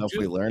 I don't know if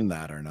we learned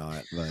that or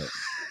not, but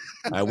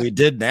we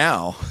did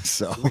now.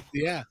 So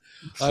yeah,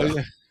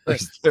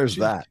 there's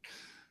that.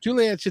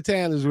 Juliette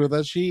Schatan is with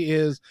us. She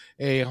is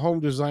a home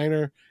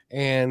designer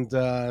and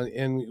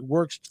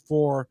works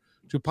to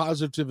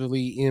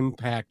positively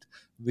impact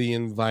the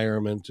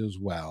environment as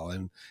well.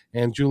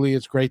 And Julie,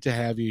 it's great to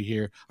have you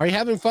here. Are you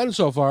having fun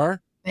so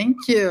far? Thank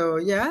you.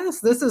 Yes,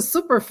 this is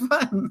super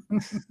fun.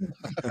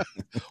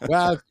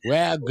 well,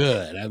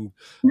 good.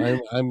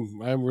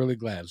 I'm really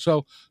glad.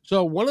 So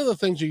one of the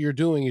things that you're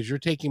doing is you're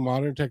taking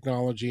modern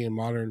technology and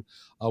modern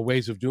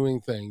ways of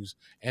doing things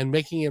and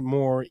making it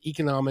more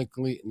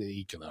environmentally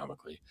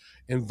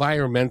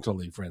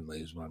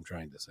friendly is what I'm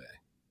trying to say.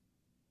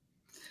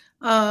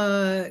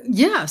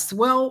 Yes.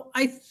 Well,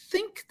 I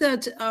think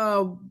that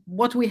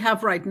what we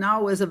have right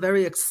now is a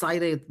very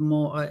exciting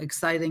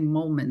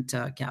moment,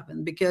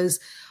 Kevin, because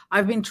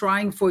I've been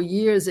trying for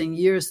years and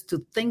years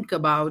to think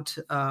about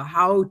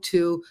how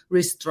to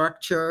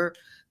restructure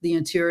the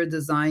interior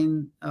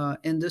design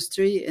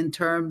industry in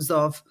terms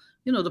of,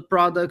 the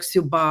products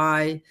you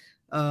buy,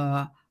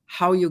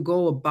 how you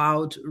go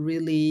about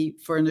really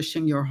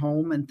furnishing your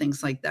home and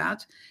things like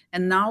that.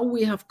 And now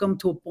we have come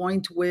to a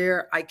point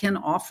where I can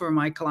offer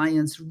my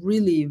clients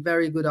really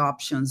very good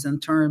options in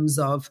terms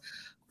of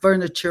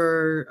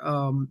furniture,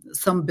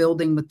 some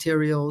building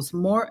materials.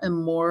 More and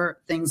more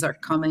things are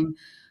coming.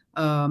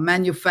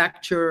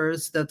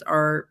 Manufacturers that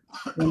are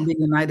in the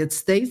United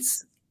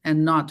States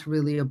and not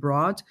really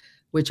abroad,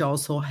 which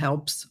also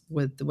helps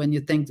with when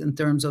you think in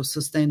terms of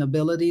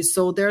sustainability.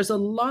 So there's a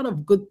lot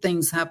of good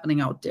things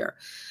happening out there.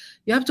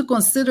 You have to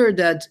consider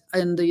that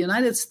in the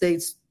United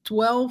States,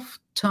 12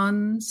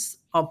 tons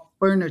of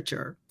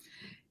furniture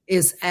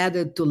is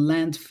added to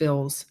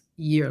landfills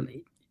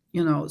yearly.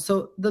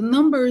 So the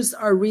numbers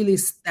are really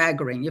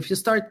staggering. If you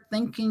start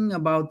thinking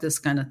about this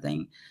kind of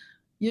thing,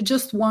 you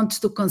just want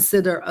to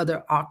consider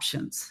other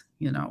options,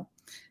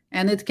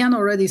 and it can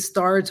already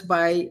start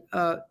by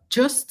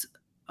just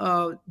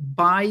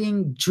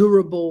buying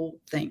durable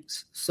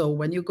things. So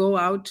when you go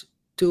out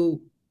to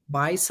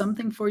buy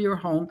something for your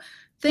home,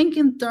 think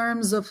in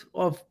terms of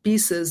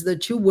pieces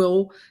that you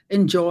will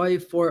enjoy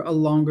for a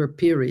longer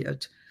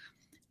period.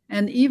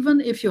 And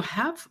even if you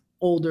have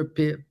older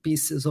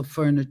pieces of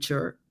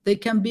furniture, they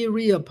can be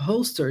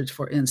reupholstered,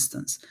 for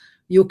instance.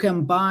 You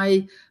can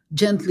buy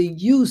gently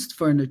used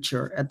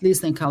furniture. At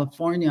least in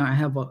California, I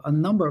have a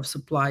number of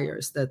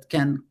suppliers that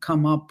can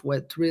come up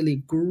with really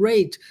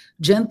great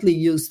gently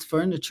used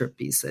furniture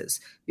pieces.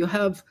 You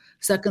have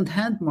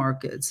secondhand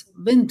markets,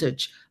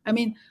 vintage. I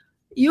mean,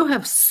 you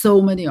have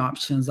so many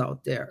options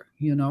out there,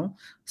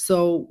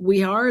 So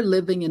we are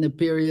living in a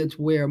period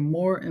where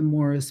more and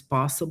more is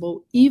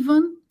possible.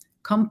 Even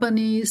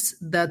companies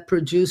that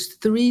produce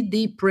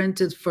 3D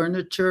printed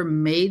furniture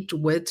made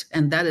with,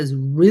 and that is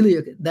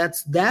really,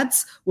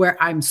 that's where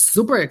I'm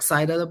super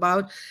excited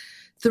about,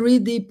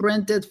 3D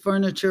printed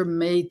furniture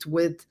made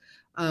with,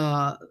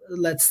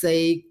 let's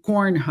say,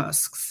 corn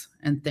husks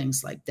and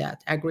things like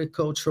that,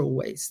 agricultural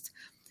waste.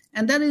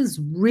 And that is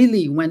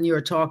really when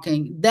you're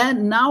talking,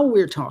 now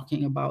we're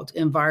talking about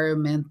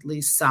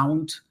environmentally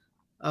sound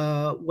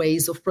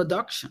ways of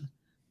production.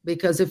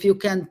 Because if you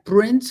can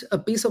print a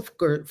piece of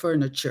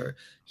furniture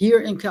here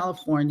in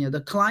California,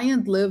 the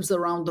client lives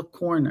around the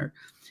corner,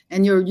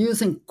 and you're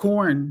using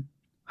corn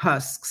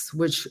husks,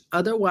 which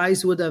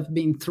otherwise would have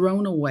been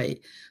thrown away,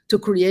 to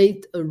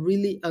create a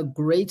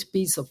great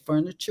piece of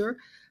furniture.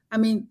 I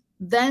mean,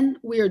 then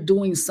we are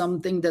doing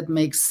something that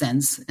makes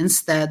sense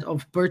instead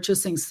of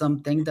purchasing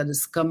something that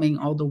is coming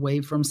all the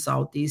way from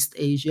Southeast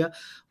Asia.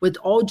 With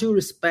all due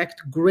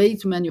respect,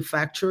 great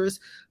manufacturers,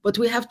 but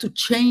we have to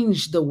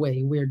change the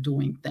way we're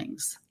doing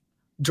things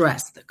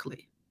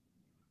drastically.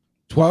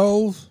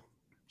 12?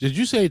 Did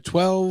you say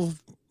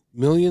 12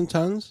 million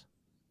tons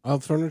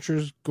of furniture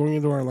is going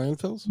into our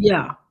landfills?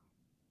 Yeah.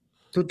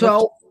 To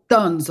 12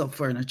 tons of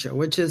furniture,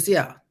 which is,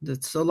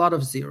 that's a lot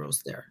of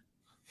zeros there.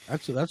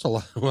 That's a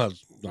lot. Well,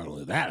 it's not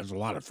only that, it's a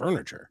lot of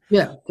furniture.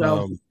 Yeah.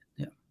 So,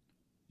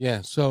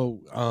 Yeah.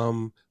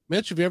 So,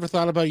 Mitch, have you ever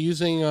thought about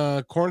using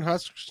corn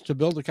husks to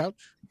build a couch?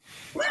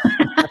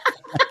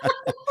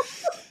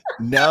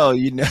 No,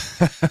 you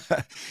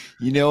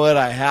know what?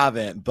 I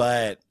haven't,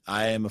 but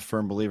I am a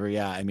firm believer.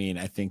 Yeah. I mean,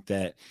 I think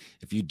that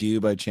if you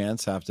do by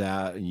chance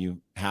you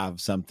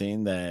have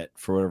something that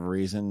for whatever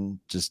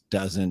reason just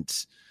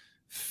doesn't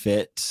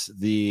fit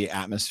the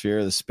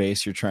atmosphere, the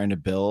space you're trying to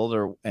build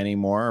or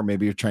anymore, or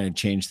maybe you're trying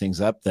to change things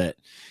up, that,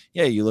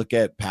 yeah, you look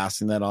at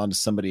passing that on to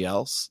somebody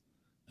else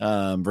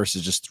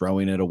versus just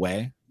throwing it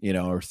away,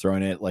 or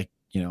throwing it like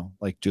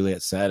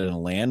Juliette said, in a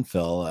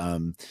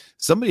landfill.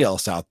 Somebody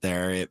else out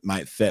there, it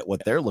might fit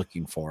what they're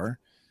looking for,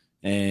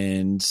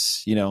 and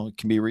it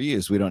can be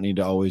reused. We don't need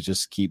to always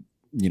just keep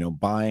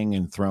buying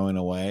and throwing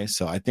away.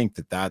 So I think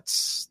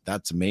that's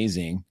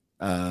amazing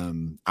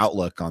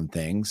outlook on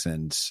things,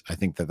 and I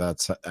think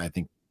there's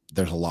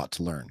a lot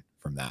to learn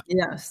from that.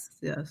 Yes.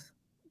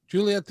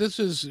 Juliette,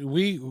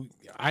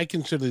 I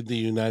consider the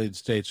United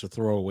States a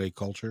throwaway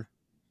culture,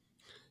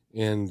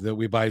 and that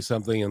we buy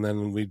something and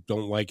then we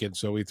don't like it,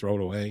 so we throw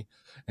it away,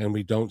 and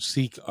we don't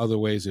seek other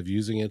ways of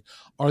using it.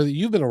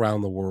 You've been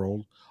around the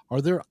world. Are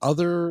there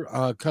other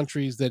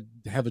countries that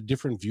have a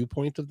different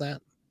viewpoint of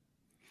that?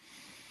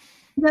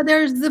 Yeah,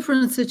 there's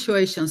different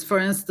situations. For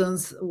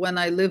instance, when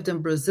I lived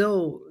in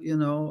Brazil,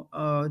 you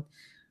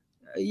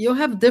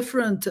have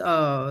different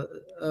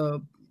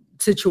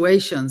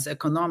situations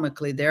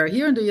economically there.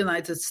 Here in the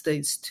United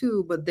States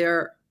too, but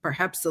they're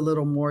perhaps a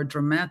little more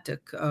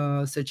dramatic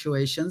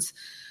situations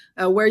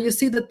where you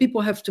see that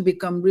people have to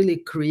become really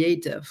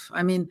creative.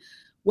 I mean,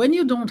 when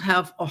you don't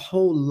have a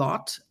whole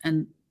lot,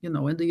 and in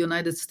the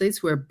United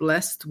States, we're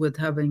blessed with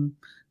having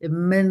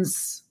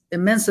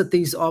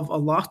immensities of a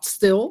lot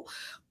still,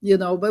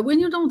 but when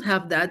you don't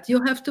have that,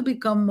 you have to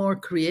become more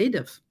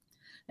creative,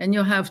 and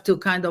you have to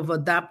kind of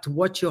adapt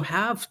what you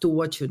have to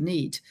what you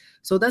need.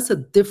 So that's a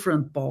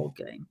different ball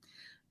game.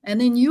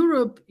 And in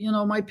Europe,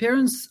 my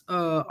parents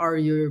are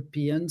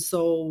European,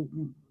 so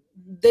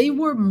they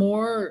were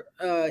more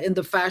in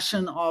the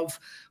fashion of,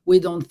 we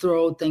don't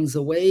throw things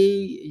away.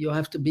 You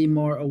have to be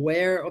more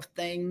aware of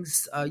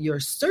things.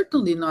 You're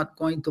certainly not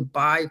going to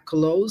buy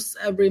clothes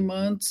every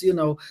month,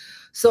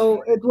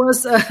 So it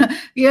was,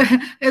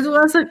 it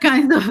was a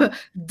kind of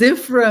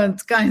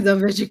different kind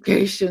of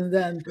education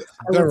than.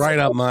 They're right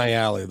up my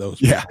alley.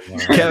 Those. Yeah,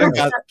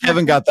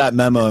 Kevin got that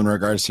memo in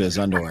regards to his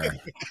underwear.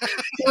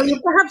 Well,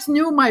 you perhaps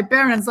knew my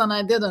parents and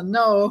I didn't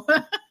know.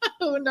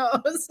 Who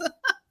knows?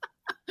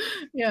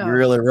 Yeah, you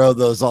really rode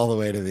those all the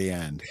way to the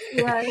end.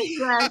 Yeah,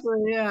 exactly.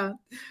 Yeah.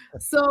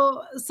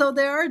 So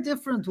there are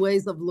different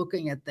ways of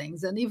looking at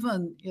things. And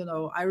even,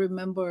 I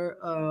remember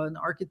an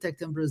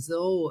architect in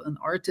Brazil, an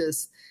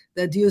artist,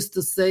 that used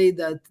to say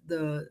that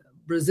the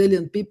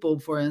Brazilian people,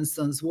 for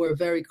instance, were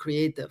very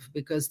creative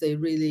because they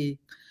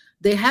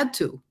had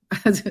to.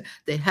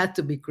 They had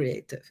to be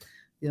creative,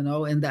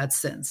 in that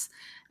sense.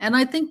 And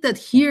I think that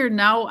here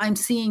now I'm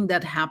seeing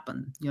that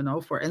happen.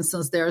 For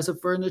instance, there's a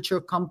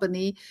furniture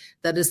company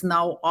that is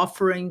now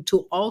offering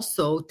to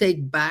also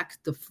take back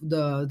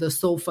the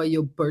sofa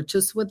you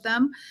purchased with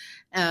them,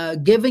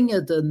 giving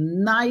it a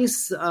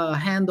nice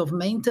hand of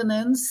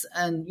maintenance,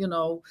 and,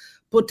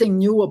 putting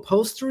new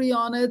upholstery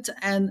on it,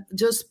 and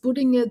just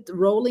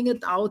rolling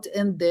it out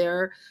in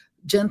their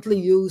gently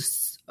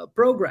used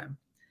program.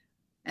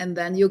 And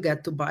then you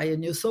get to buy a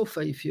new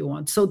sofa if you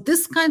want. So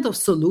this kind of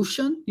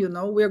solution,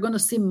 we're going to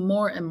see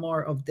more and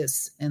more of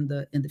this in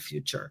the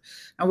future.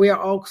 And we are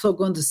also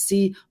going to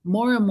see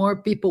more and more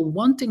people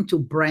wanting to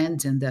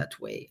brand in that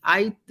way.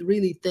 I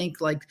really think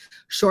like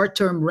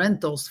short-term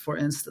rentals, for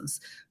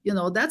instance,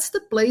 that's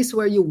the place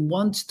where you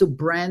want to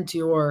brand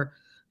your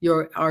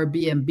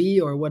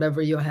Airbnb or whatever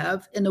you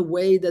have in a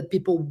way that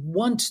people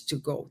want to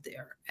go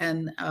there.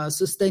 And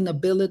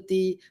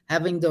sustainability,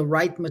 having the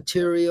right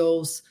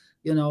materials,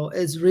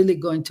 is really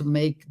going to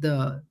make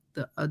the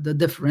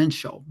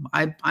differential.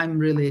 I'm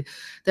really,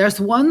 there's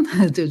one,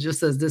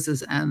 just as this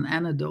is an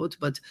anecdote,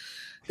 but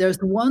there's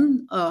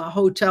one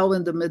hotel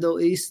in the Middle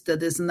East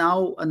that is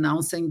now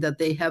announcing that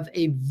they have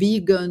a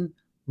vegan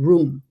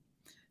room.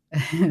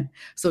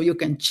 So you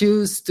can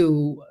choose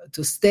to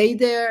stay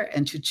there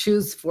and to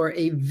choose for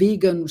a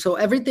vegan. So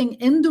everything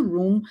in the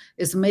room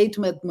is made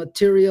with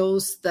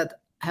materials that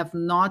have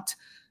not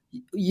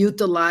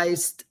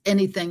utilized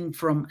anything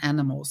from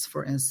animals,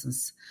 for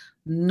instance.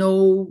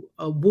 No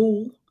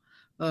wool,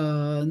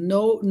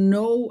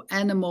 no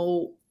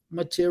animal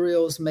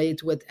materials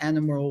made with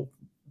animal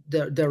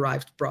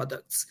derived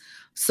products.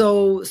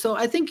 So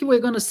I think we're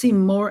going to see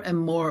more and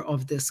more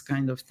of this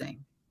kind of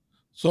thing.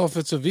 So if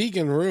it's a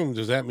vegan room,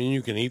 does that mean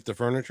you can eat the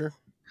furniture?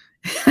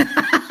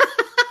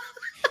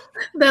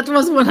 That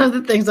was one of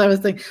the things I was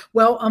thinking.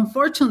 Well,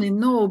 unfortunately,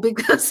 no,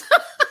 because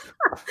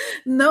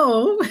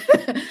no,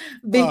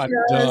 because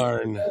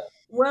darn.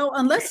 Well,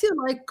 unless you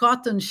like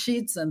cotton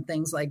sheets and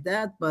things like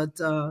that, but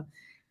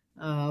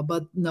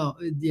no,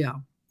 yeah,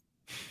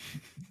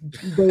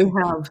 they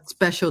have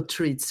special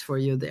treats for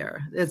you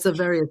there. It's a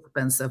very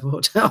expensive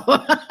hotel.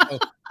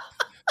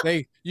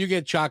 you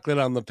get chocolate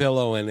on the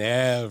pillow and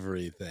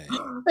everything.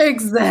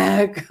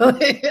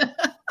 Exactly.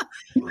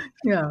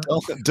 Yeah.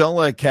 Don't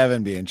let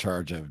Kevin be in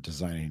charge of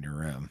designing your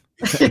room.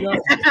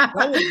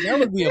 That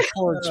would be a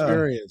poor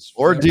experience.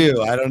 Or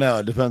I don't know.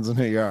 It depends on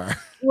who you are.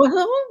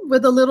 Well,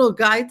 with a little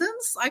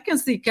guidance, I can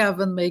see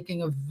Kevin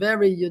making a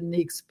very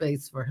unique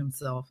space for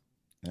himself.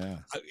 Yeah.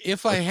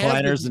 If I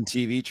had recliners and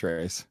TV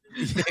trays.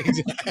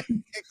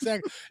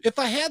 Exactly. If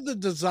I had the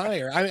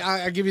desire,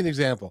 I give you an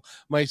example.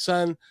 My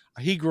son,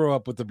 he grew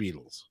up with the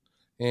Beatles,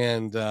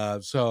 and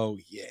so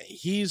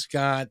he's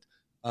got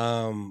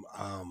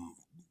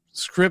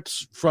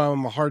scripts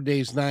from A Hard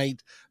Day's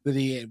Night that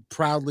he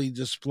proudly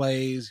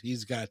displays.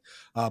 He's got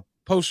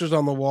posters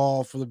on the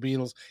wall for the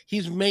Beatles.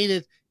 He's made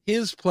it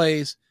his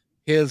place,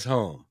 his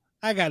home.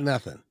 I got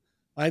nothing.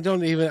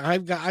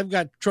 I've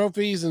got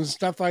trophies and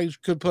stuff I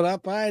could put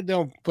up. I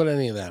don't put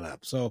any of that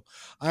up. So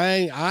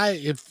and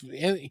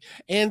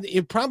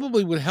it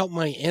probably would help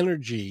my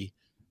energy,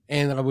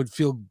 and I would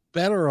feel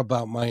better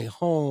about my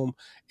home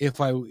if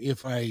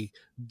I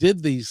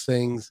did these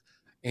things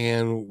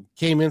and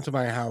came into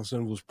my house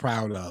and was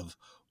proud of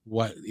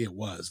what it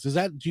was.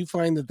 Do you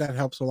find that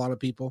helps a lot of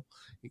people?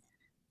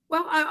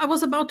 Well, I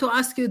was about to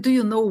ask you, do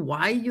you know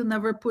why you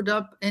never put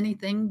up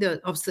anything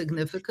of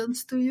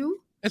significance to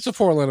you? It's a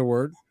 4-letter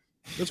word.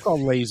 It's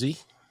called lazy.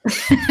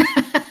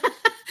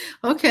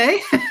 Okay.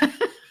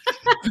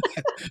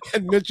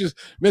 And Mitch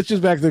is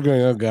back there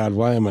going, "Oh God,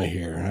 why am I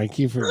here? I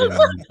keep forgetting."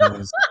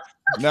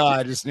 No,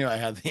 I just knew I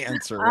had the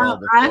answer.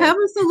 I have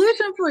a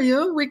solution for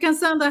you. We can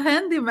send a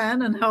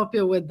handyman and help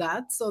you with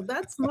that. So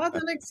that's not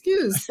an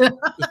excuse.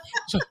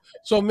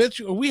 So Mitch,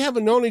 we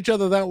haven't known each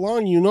other that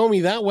long. You know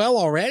me that well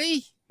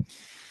already?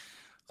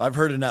 I've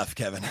heard enough,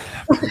 Kevin.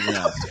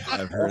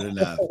 I've heard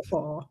enough.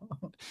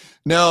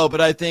 No,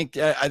 but I think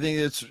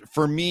it's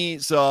for me.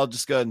 So I'll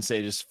just go ahead and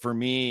say, just for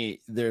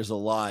me, there's a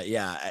lot.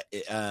 Yeah.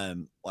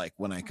 Like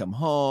when I come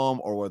home,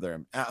 or whether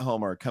I'm at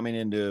home or coming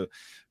into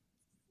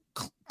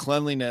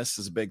cleanliness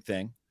is a big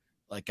thing.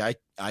 Like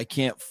I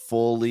can't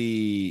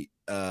fully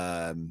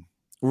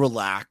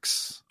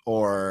relax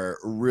or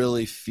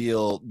really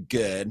feel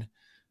good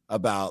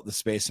about the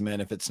space I'm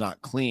in if it's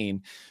not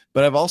clean.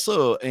 But I've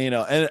also,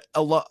 and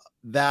a lot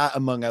that,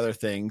 among other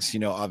things,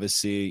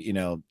 obviously,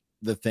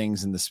 the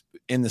things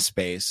in the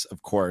space,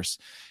 of course,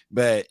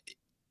 but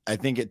I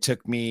think it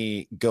took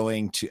me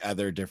going to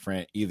other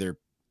different, either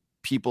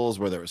people's,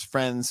 whether it was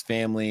friends,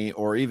 family,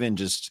 or even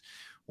just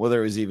whether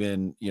it was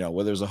even,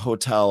 whether it was a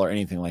hotel or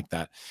anything like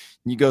that.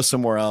 You go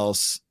somewhere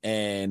else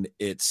and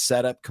it's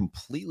set up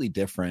completely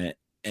different.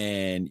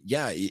 And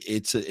yeah,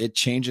 it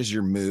changes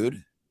your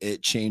mood.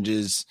 It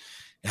changes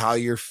how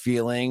you're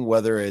feeling,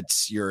 whether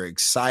it's you're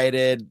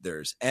excited,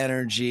 there's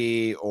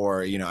energy,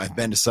 or, I've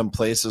been to some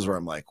places where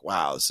I'm like,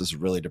 wow, this is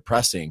really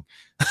depressing.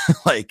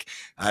 Like,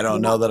 I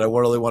don't know that I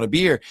really want to be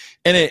here.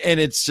 And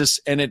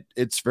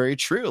it's very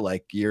true.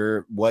 Like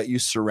what you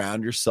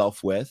surround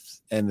yourself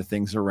with and the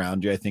things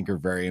around you, I think, are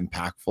very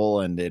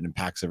impactful, and it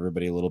impacts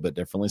everybody a little bit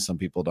differently. Some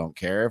people don't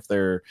care if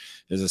there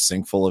is a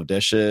sink full of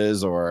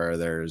dishes or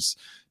there's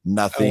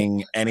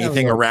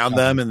anything around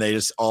them,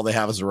 and all they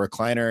have is a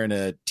recliner and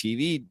a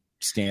TV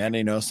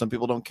stand. Some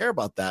people don't care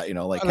about that,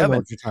 like Kevin.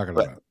 What you're talking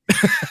about.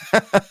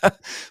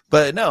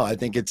 But no, I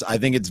think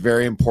it's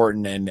very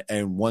important.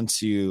 And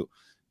once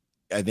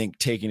I think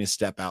taking a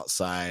step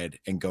outside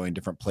and going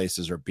different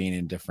places or being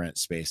in different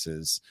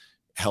spaces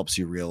helps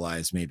you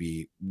realize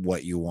maybe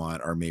what you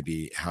want, or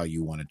maybe how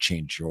you want to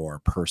change your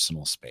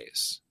personal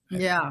space.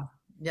 Yeah,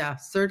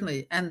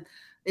 certainly. And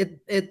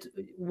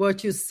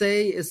what you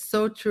say is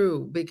so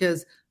true,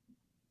 because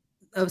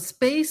a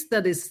space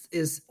that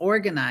is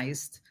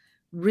organized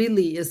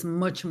really is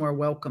much more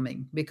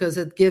welcoming, because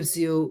it gives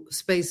you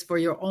space for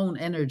your own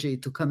energy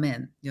to come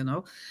in, Yeah.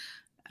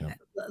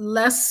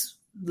 Less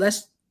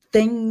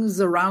things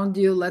around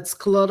you, less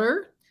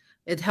clutter.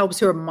 It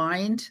helps your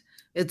mind.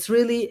 It's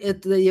really,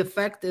 the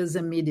effect is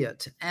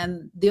immediate.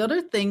 And the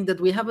other thing that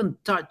we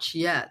haven't touched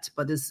yet,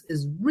 but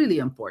is really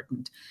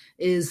important,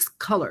 is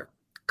color.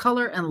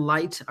 Color and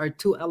light are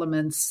two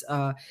elements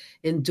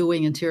in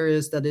doing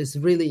interiors that is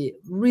really,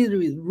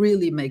 really,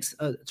 really makes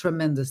a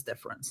tremendous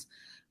difference.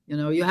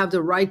 You have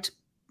the right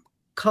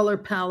color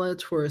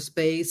palette for a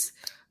space.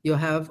 You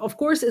have, of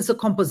course, it's a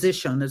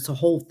composition. It's a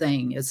whole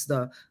thing. It's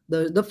the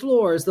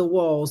floors, the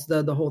walls,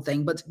 the whole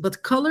thing.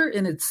 But color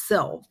in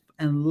itself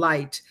and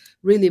light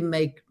really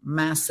make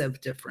massive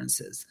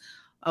differences.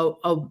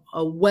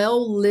 A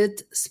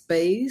well-lit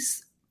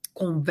space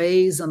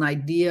conveys an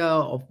idea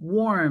of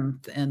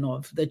warmth and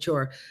of that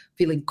you're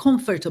feeling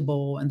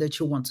comfortable and that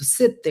you want to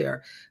sit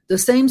there. The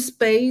same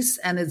space,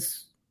 and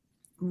it's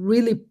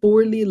really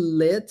poorly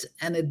lit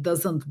and it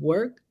doesn't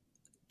work,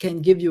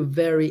 can give you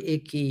very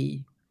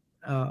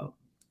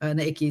an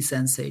icky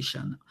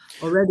sensation.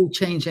 Already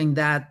changing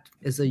that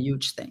is a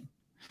huge thing.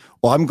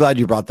 Well, I'm glad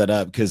you brought that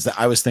up, because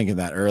I was thinking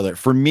that earlier.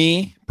 For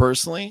me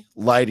personally,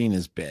 lighting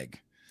is big.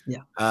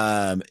 Yeah.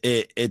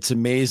 It's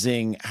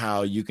amazing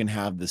how you can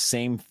have the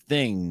same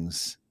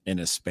things in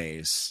a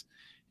space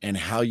and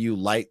how you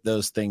light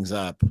those things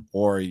up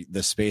or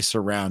the space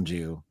around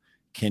you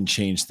can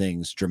change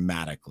things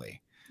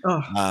dramatically.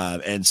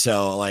 And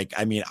so, like,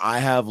 I mean, I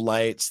have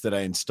lights that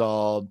I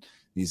installed,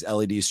 these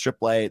LED strip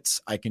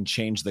lights. I can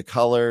change the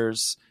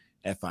colors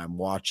if I'm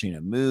watching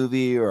a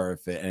movie, or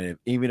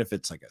even if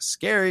it's like a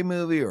scary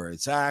movie or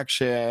it's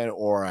action,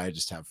 or I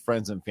just have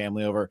friends and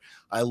family over.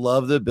 I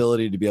love the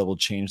ability to be able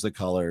to change the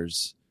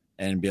colors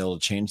and be able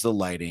to change the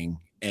lighting.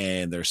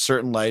 And there's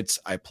certain lights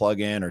I plug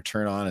in or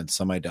turn on and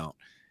some I don't.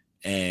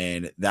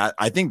 And that,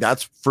 I think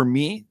that's, for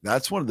me,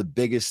 that's one of the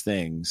biggest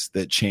things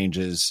that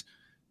changes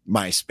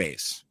my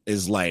space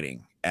is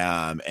lighting.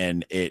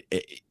 And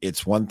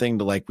it's one thing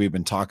to, like, we've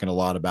been talking a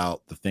lot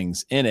about the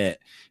things in it,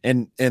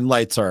 and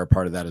lights are a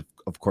part of that,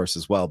 of course,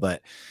 as well.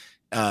 But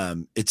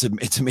it's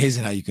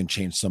amazing how you can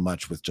change so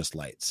much with just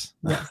lights.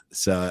 Yeah.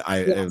 So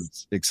it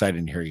was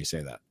exciting to hear you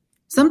say that.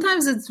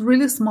 Sometimes it's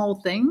really small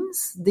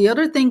things. The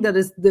other thing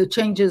that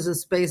changes the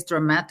space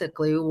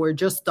dramatically, we're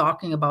just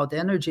talking about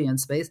energy and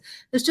space,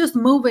 is just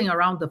moving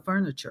around the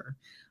furniture.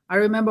 I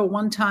remember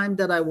one time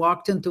that I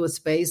walked into a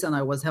space and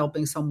I was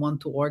helping someone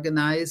to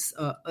organize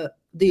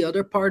the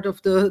other part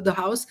of the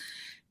house,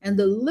 and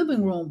the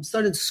living room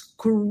started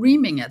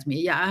screaming at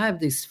me. Yeah, I have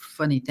these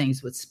funny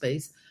things with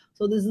space.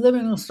 So this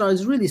living room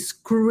starts really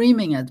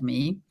screaming at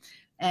me.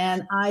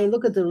 And I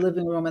look at the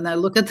living room and I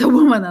look at the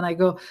woman and I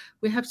go,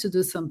 we have to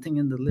do something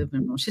in the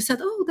living room. She said,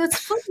 oh, that's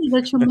funny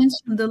that you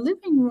mentioned the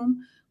living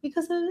room,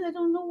 because I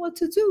don't know what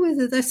to do with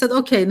it. I said,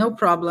 okay, no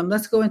problem.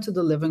 Let's go into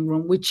the living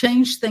room. We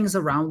changed things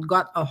around,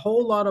 got a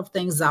whole lot of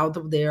things out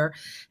of there.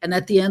 And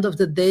at the end of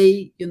the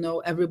day,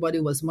 everybody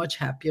was much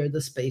happier,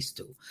 the space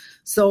too.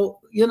 So,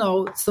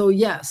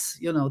 yes,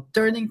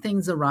 turning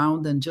things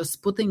around and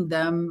just putting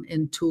them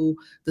into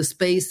the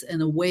space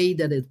in a way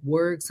that it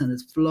works and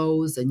it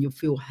flows and you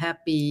feel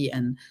happy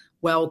and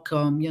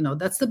welcome.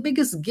 That's the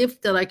biggest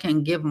gift that I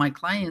can give my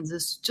clients,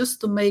 is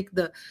just to make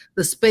the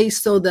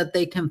space so that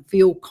they can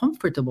feel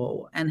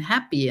comfortable and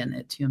happy in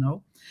it.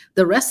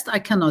 The rest I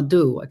cannot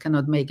do. I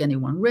cannot make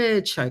anyone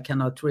rich. I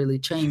cannot really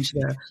change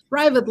their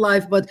private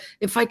life. But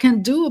if I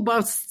can do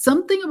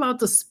something about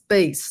the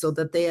space so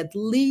that they at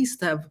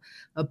least have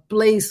a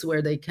place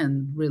where they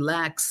can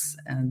relax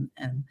and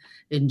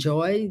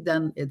enjoy,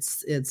 then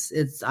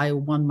it's I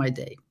won my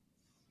day.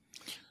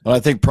 Well,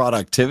 I think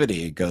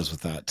productivity goes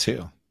with that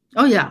too.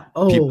 Oh yeah.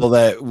 Oh, people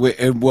that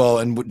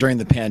and during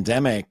the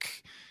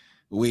pandemic,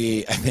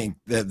 I think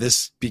that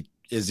this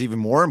is even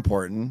more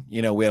important. We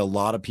had a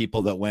lot of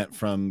people that went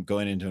from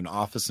going into an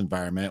office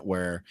environment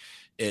where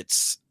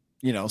it's,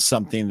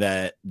 something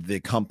that the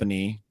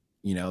company,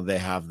 they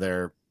have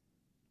their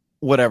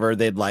whatever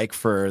they'd like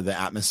for the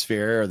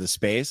atmosphere or the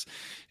space.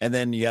 And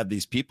then you have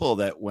these people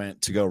that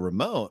went to go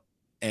remote.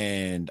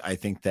 And I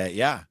think that,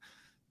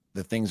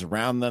 the things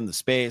around them, the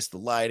space, the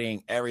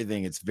lighting,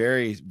 everything, it's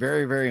very,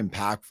 very, very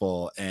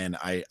impactful. And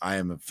I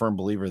am a firm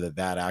believer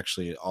that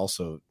actually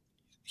also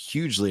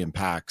hugely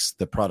impacts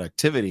the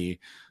productivity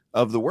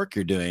of the work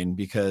you're doing,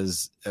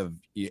 because of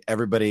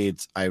everybody.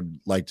 I'd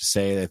like to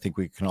say, I think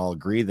we can all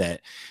agree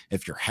that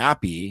if you're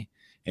happy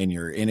and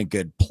you're in a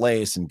good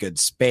place and good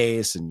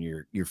space and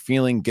you're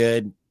feeling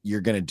good,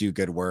 you're going to do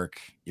good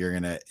work.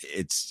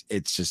 It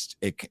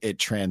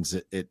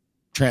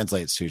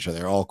translates to each other.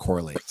 It all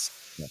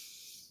correlates. Yeah.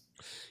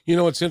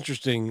 It's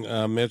interesting,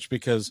 Mitch,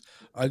 because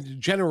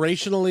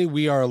generationally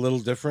we are a little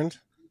different.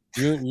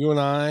 You and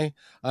I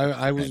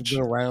was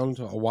been around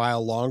a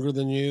while longer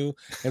than you,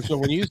 and so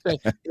when you say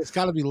it's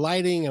got to be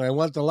lighting, and I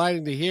want the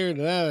lighting to hear it,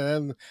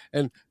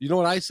 and you know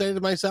what I say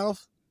to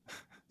myself?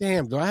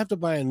 Damn, do I have to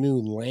buy a new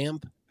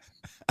lamp?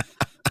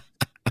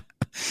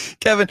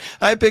 Kevin,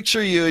 I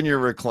picture you in your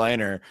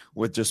recliner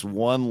with just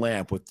one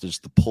lamp with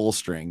just the pull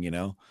string,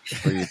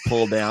 where you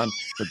pull down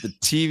with the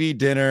TV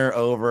dinner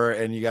over,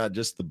 and you got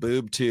just the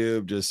boob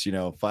tube, just,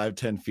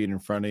 5-10 feet in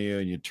front of you,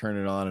 and you turn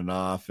it on and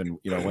off. And,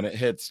 when it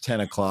hits 10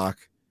 o'clock,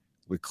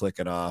 we click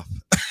it off.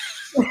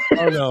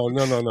 Oh,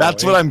 no.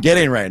 That's what I'm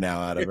getting right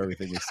now out of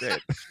everything you said.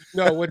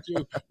 No,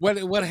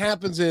 what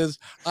happens is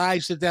I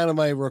sit down in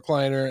my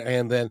recliner,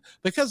 and then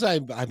because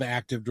I'm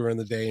active during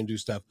the day and do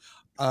stuff,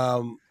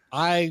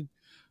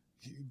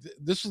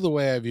 this is the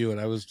way I view it.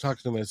 I was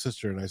talking to my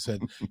sister and I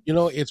said,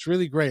 it's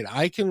really great.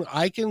 I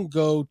can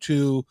go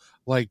to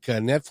like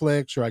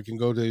Netflix, or I can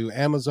go to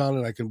Amazon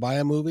and I can buy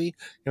a movie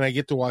and I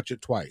get to watch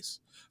it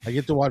twice. I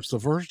get to watch the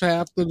first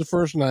half of the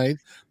first night,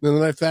 and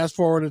then I fast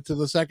forward it to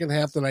the second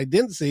half that I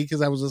didn't see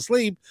because I was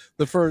asleep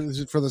for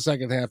the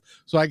second half.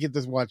 So I get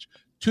to watch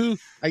two.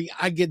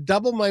 I get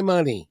double my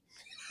money.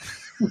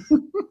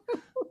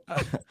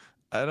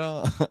 I don't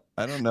know.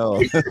 I don't know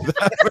if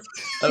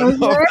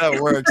that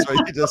works.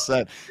 What you just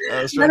said.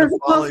 I was trying to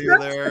follow you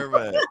there,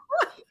 but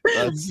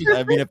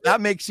if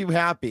that makes you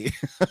happy.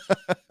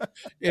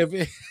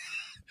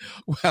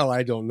 Well,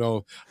 I don't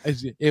know.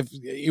 If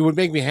it would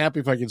make me happy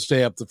if I could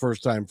stay up the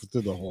first time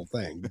through the whole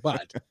thing.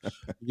 But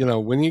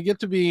when you get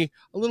to be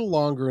a little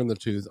longer in the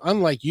tooth,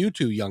 unlike you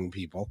two young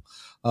people,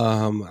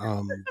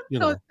 Oh,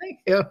 thank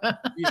you.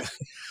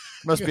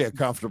 Must be a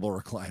comfortable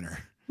recliner.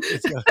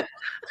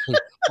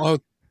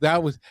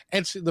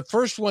 It's the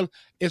first one.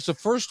 It's the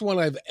first one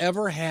I've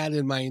ever had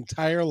in my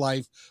entire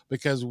life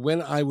because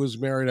when I was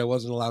married, I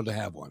wasn't allowed to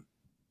have one.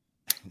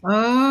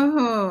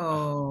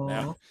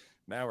 Oh.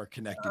 Now we're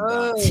connecting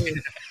dots.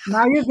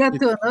 Now you get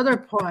to another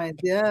point.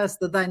 Yes,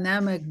 the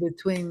dynamic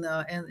between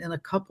in a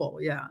couple.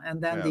 Yeah, and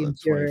then the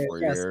interior. 24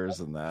 years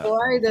and that.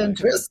 Quite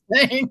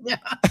interesting. Yeah.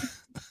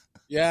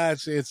 Yeah,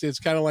 it's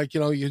kind of like,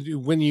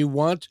 when you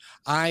want.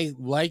 I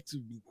liked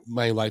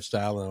my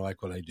lifestyle and I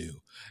like what I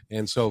do,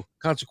 and so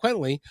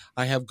consequently,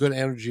 I have good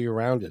energy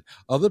around it.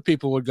 Other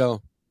people would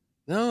go,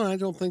 "No, I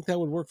don't think that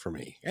would work for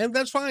me," and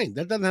that's fine.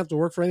 That doesn't have to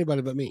work for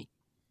anybody but me.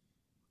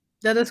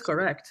 That is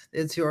correct.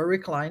 It's your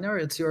recliner.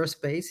 It's your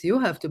space. You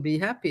have to be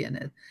happy in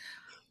it.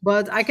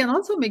 But I can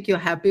also make you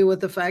happy with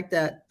the fact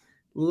that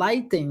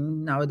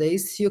lighting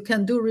nowadays you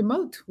can do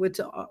remote with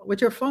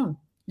your phone.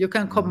 You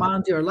can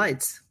command your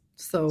lights.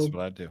 So that's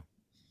what I do.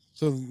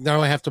 So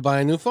now I have to buy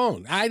a new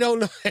phone. I don't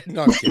know.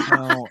 No,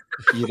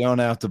 you don't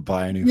have to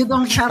buy a new phone. You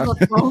don't have a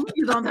phone?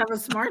 You don't have a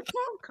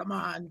smartphone? Come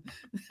on.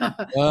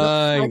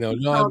 I know.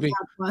 No,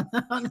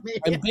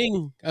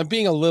 I'm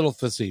being a little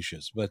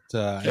facetious, but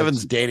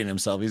Kevin's dating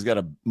himself. He's got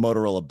a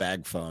Motorola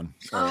bag phone.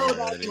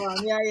 That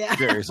one. Yeah.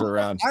 Carries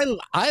around.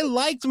 I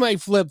liked my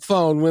flip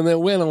phone when it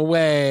went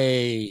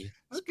away.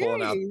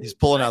 He's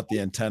pulling out the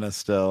antenna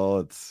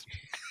still.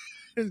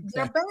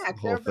 They're back.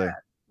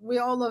 We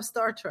all love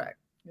Star Trek.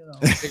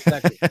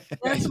 Exactly.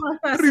 That's my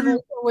fascination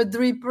with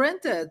 3D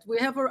printed.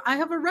 I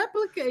have a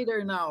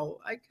replicator now.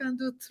 I can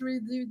do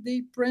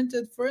 3D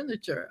printed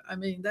furniture. I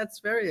mean, that's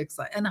very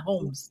exciting. And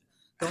homes.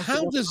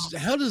 How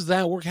does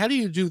that work? How do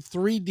you do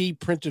 3D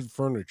printed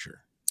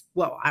furniture?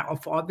 Well,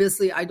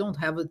 obviously, I don't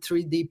have a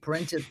 3D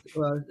printed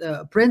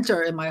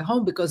printer in my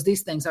home because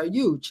these things are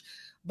huge.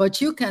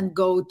 But you can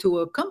go to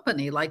a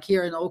company like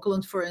here in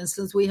Oakland, for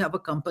instance. We have a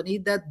company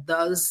that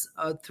does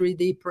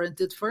 3D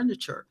printed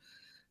furniture.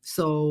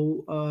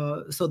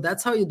 So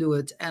that's how you do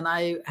it. And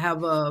I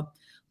have a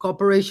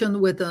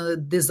cooperation with a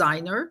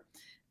designer,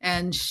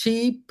 and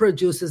she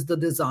produces the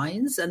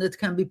designs, and it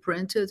can be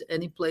printed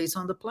any place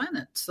on the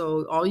planet.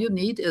 So all you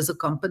need is a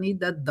company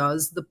that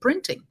does the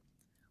printing,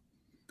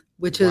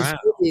 which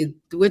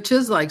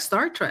is like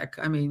Star Trek.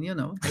 I mean,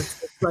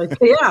 it's like,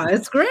 yeah,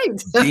 it's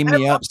great. Beam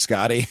me up,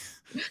 Scotty.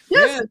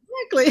 Yes,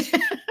 exactly.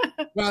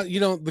 Well,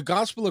 the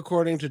gospel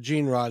according to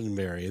Gene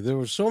Roddenberry, there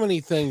were so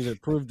many things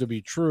that proved to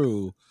be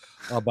true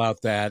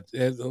about that.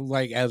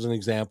 Like, as an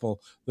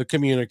example, the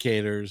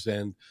communicators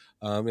and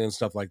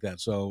stuff like that.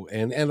 So,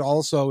 and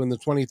also in the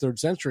 23rd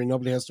century,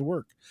 nobody has to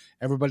work.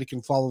 Everybody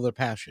can follow their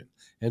passion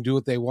and do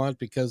what they want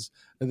because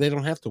they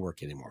don't have to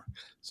work anymore.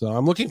 So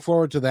I'm looking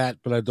forward to that,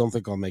 but I don't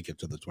think I'll make it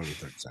to the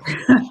 23rd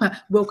century.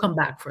 We'll come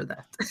back for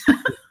that.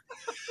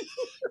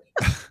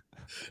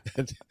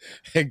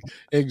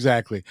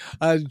 Exactly.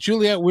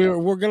 Juliette,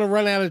 we're going to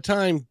run out of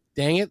time.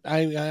 Dang it.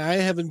 I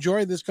have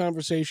enjoyed this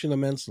conversation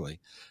immensely.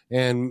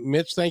 And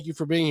Mitch, thank you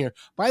for being here.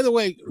 By the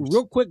way,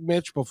 real quick,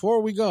 Mitch,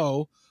 before we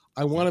go,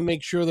 I want to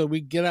make sure that we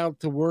get out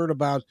the word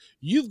about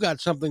you've got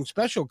something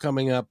special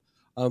coming up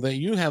that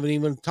you haven't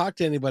even talked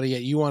to anybody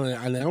yet. You want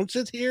to announce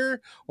it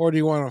here, or do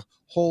you want to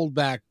hold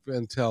back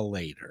until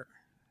later?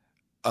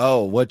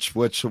 Oh, which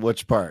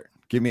part?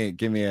 Give me a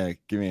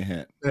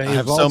hint. I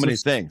have so many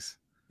things.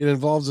 It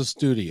involves a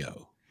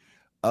studio.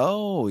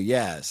 Oh,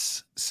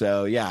 yes.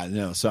 So,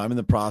 so I'm in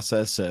the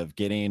process of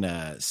getting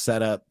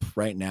set up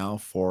right now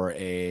for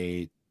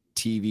a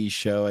TV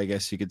show, I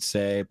guess you could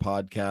say,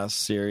 podcast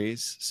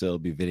series. So it'll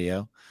be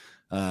video.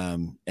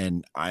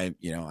 And I'm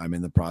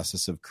in the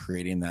process of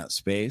creating that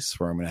space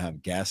where I'm going to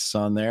have guests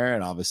on there.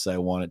 And obviously I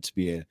want it to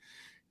be a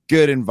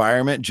good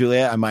environment.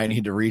 Juliette, I might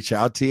need to reach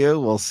out to you.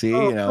 We'll see.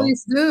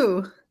 Please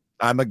do.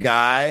 I'm a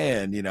guy,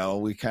 and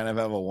we kind of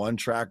have a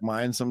one-track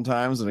mind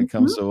sometimes when it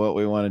comes to what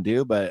we want to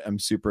do, but I'm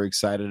super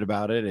excited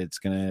about it. It's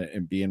going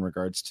to be in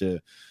regards to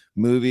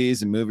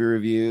movies and movie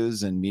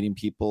reviews and meeting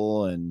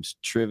people and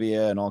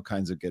trivia and all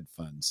kinds of good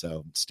fun.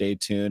 So stay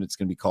tuned. It's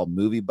going to be called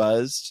Movie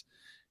Buzzed.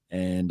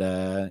 And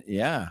I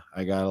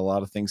got a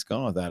lot of things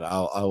going with that.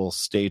 I will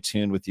stay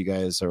tuned with you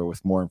guys or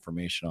with more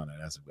information on it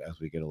as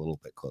we get a little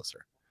bit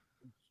closer.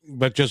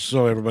 But just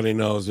so everybody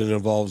knows, it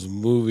involves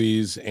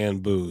movies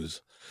and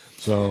booze.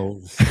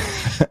 So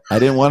I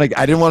didn't want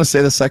to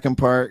say the second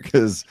part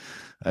because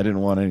I didn't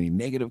want any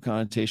negative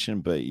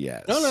connotation, but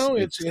yes. No,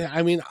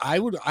 I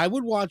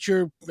would watch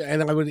and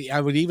I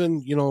would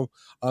even,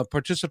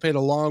 participate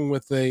along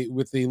with the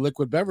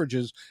liquid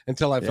beverages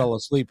until I fell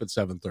asleep at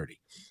 7:30.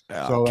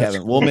 So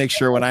Kevin, we'll make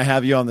sure when I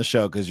have you on the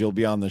show, because you'll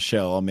be on the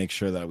show, I'll make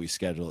sure that we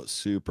schedule it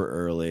super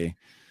early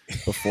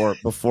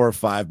before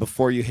 5,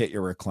 before you hit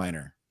your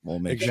recliner. We'll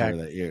make sure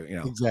that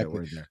exactly.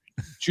 We're there.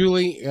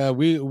 Julie,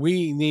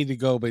 we need to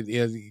go, but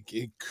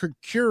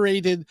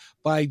curated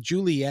by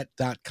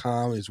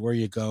Juliette.com is where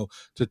you go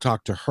to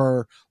talk to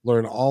her,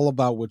 learn all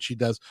about what she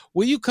does.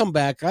 Will you come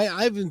back?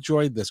 I've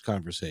enjoyed this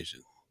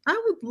conversation. I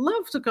would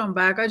love to come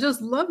back. I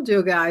just loved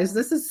you guys.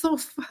 This is so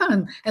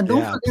fun. And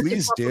don't forget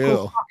please the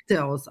tropical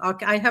cocktails.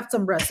 Okay, I have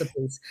some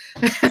recipes.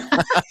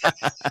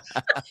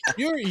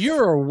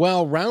 You're a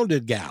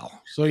well-rounded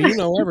gal, so you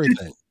know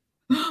everything.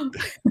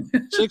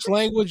 6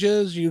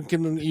 languages. You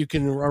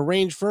can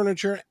arrange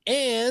furniture,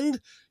 and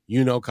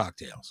you know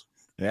cocktails.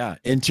 Yeah,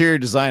 interior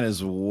design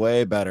is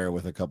way better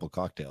with a couple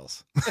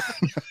cocktails.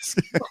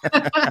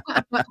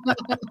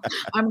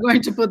 I'm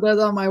going to put that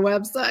on my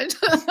website.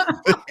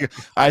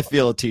 I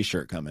feel a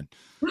t-shirt coming.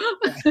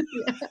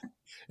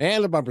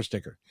 And a bumper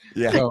sticker.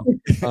 Yeah.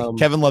 So,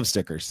 Kevin loves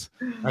stickers.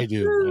 I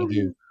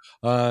do.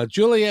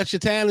 Juliette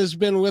Schatan has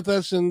been with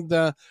us,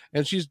 and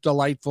she's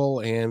delightful.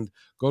 And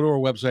go to her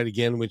website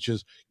again, which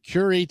is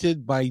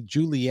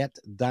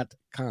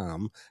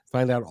curatedbyjuliette.com.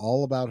 Find out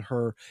all about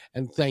her.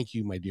 And thank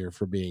you, my dear,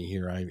 for being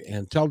here.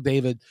 And tell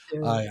David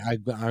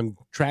I'm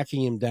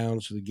tracking him down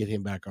so to get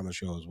him back on the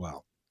show as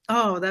well.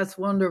 Oh, that's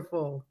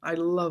wonderful. I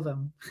love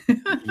him.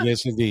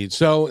 Yes, indeed.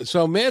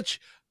 So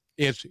Mitch,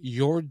 it's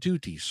your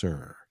duty,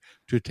 sir,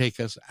 to take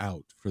us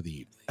out for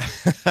the evening.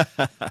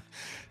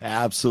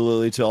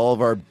 Absolutely. To all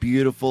of our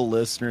beautiful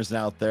listeners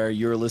out there,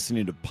 you're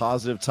listening to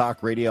Positive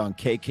Talk Radio on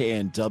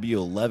KKNW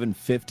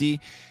 1150.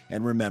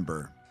 And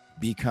remember,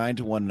 be kind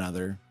to one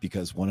another,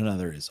 because one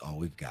another is all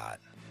we've got.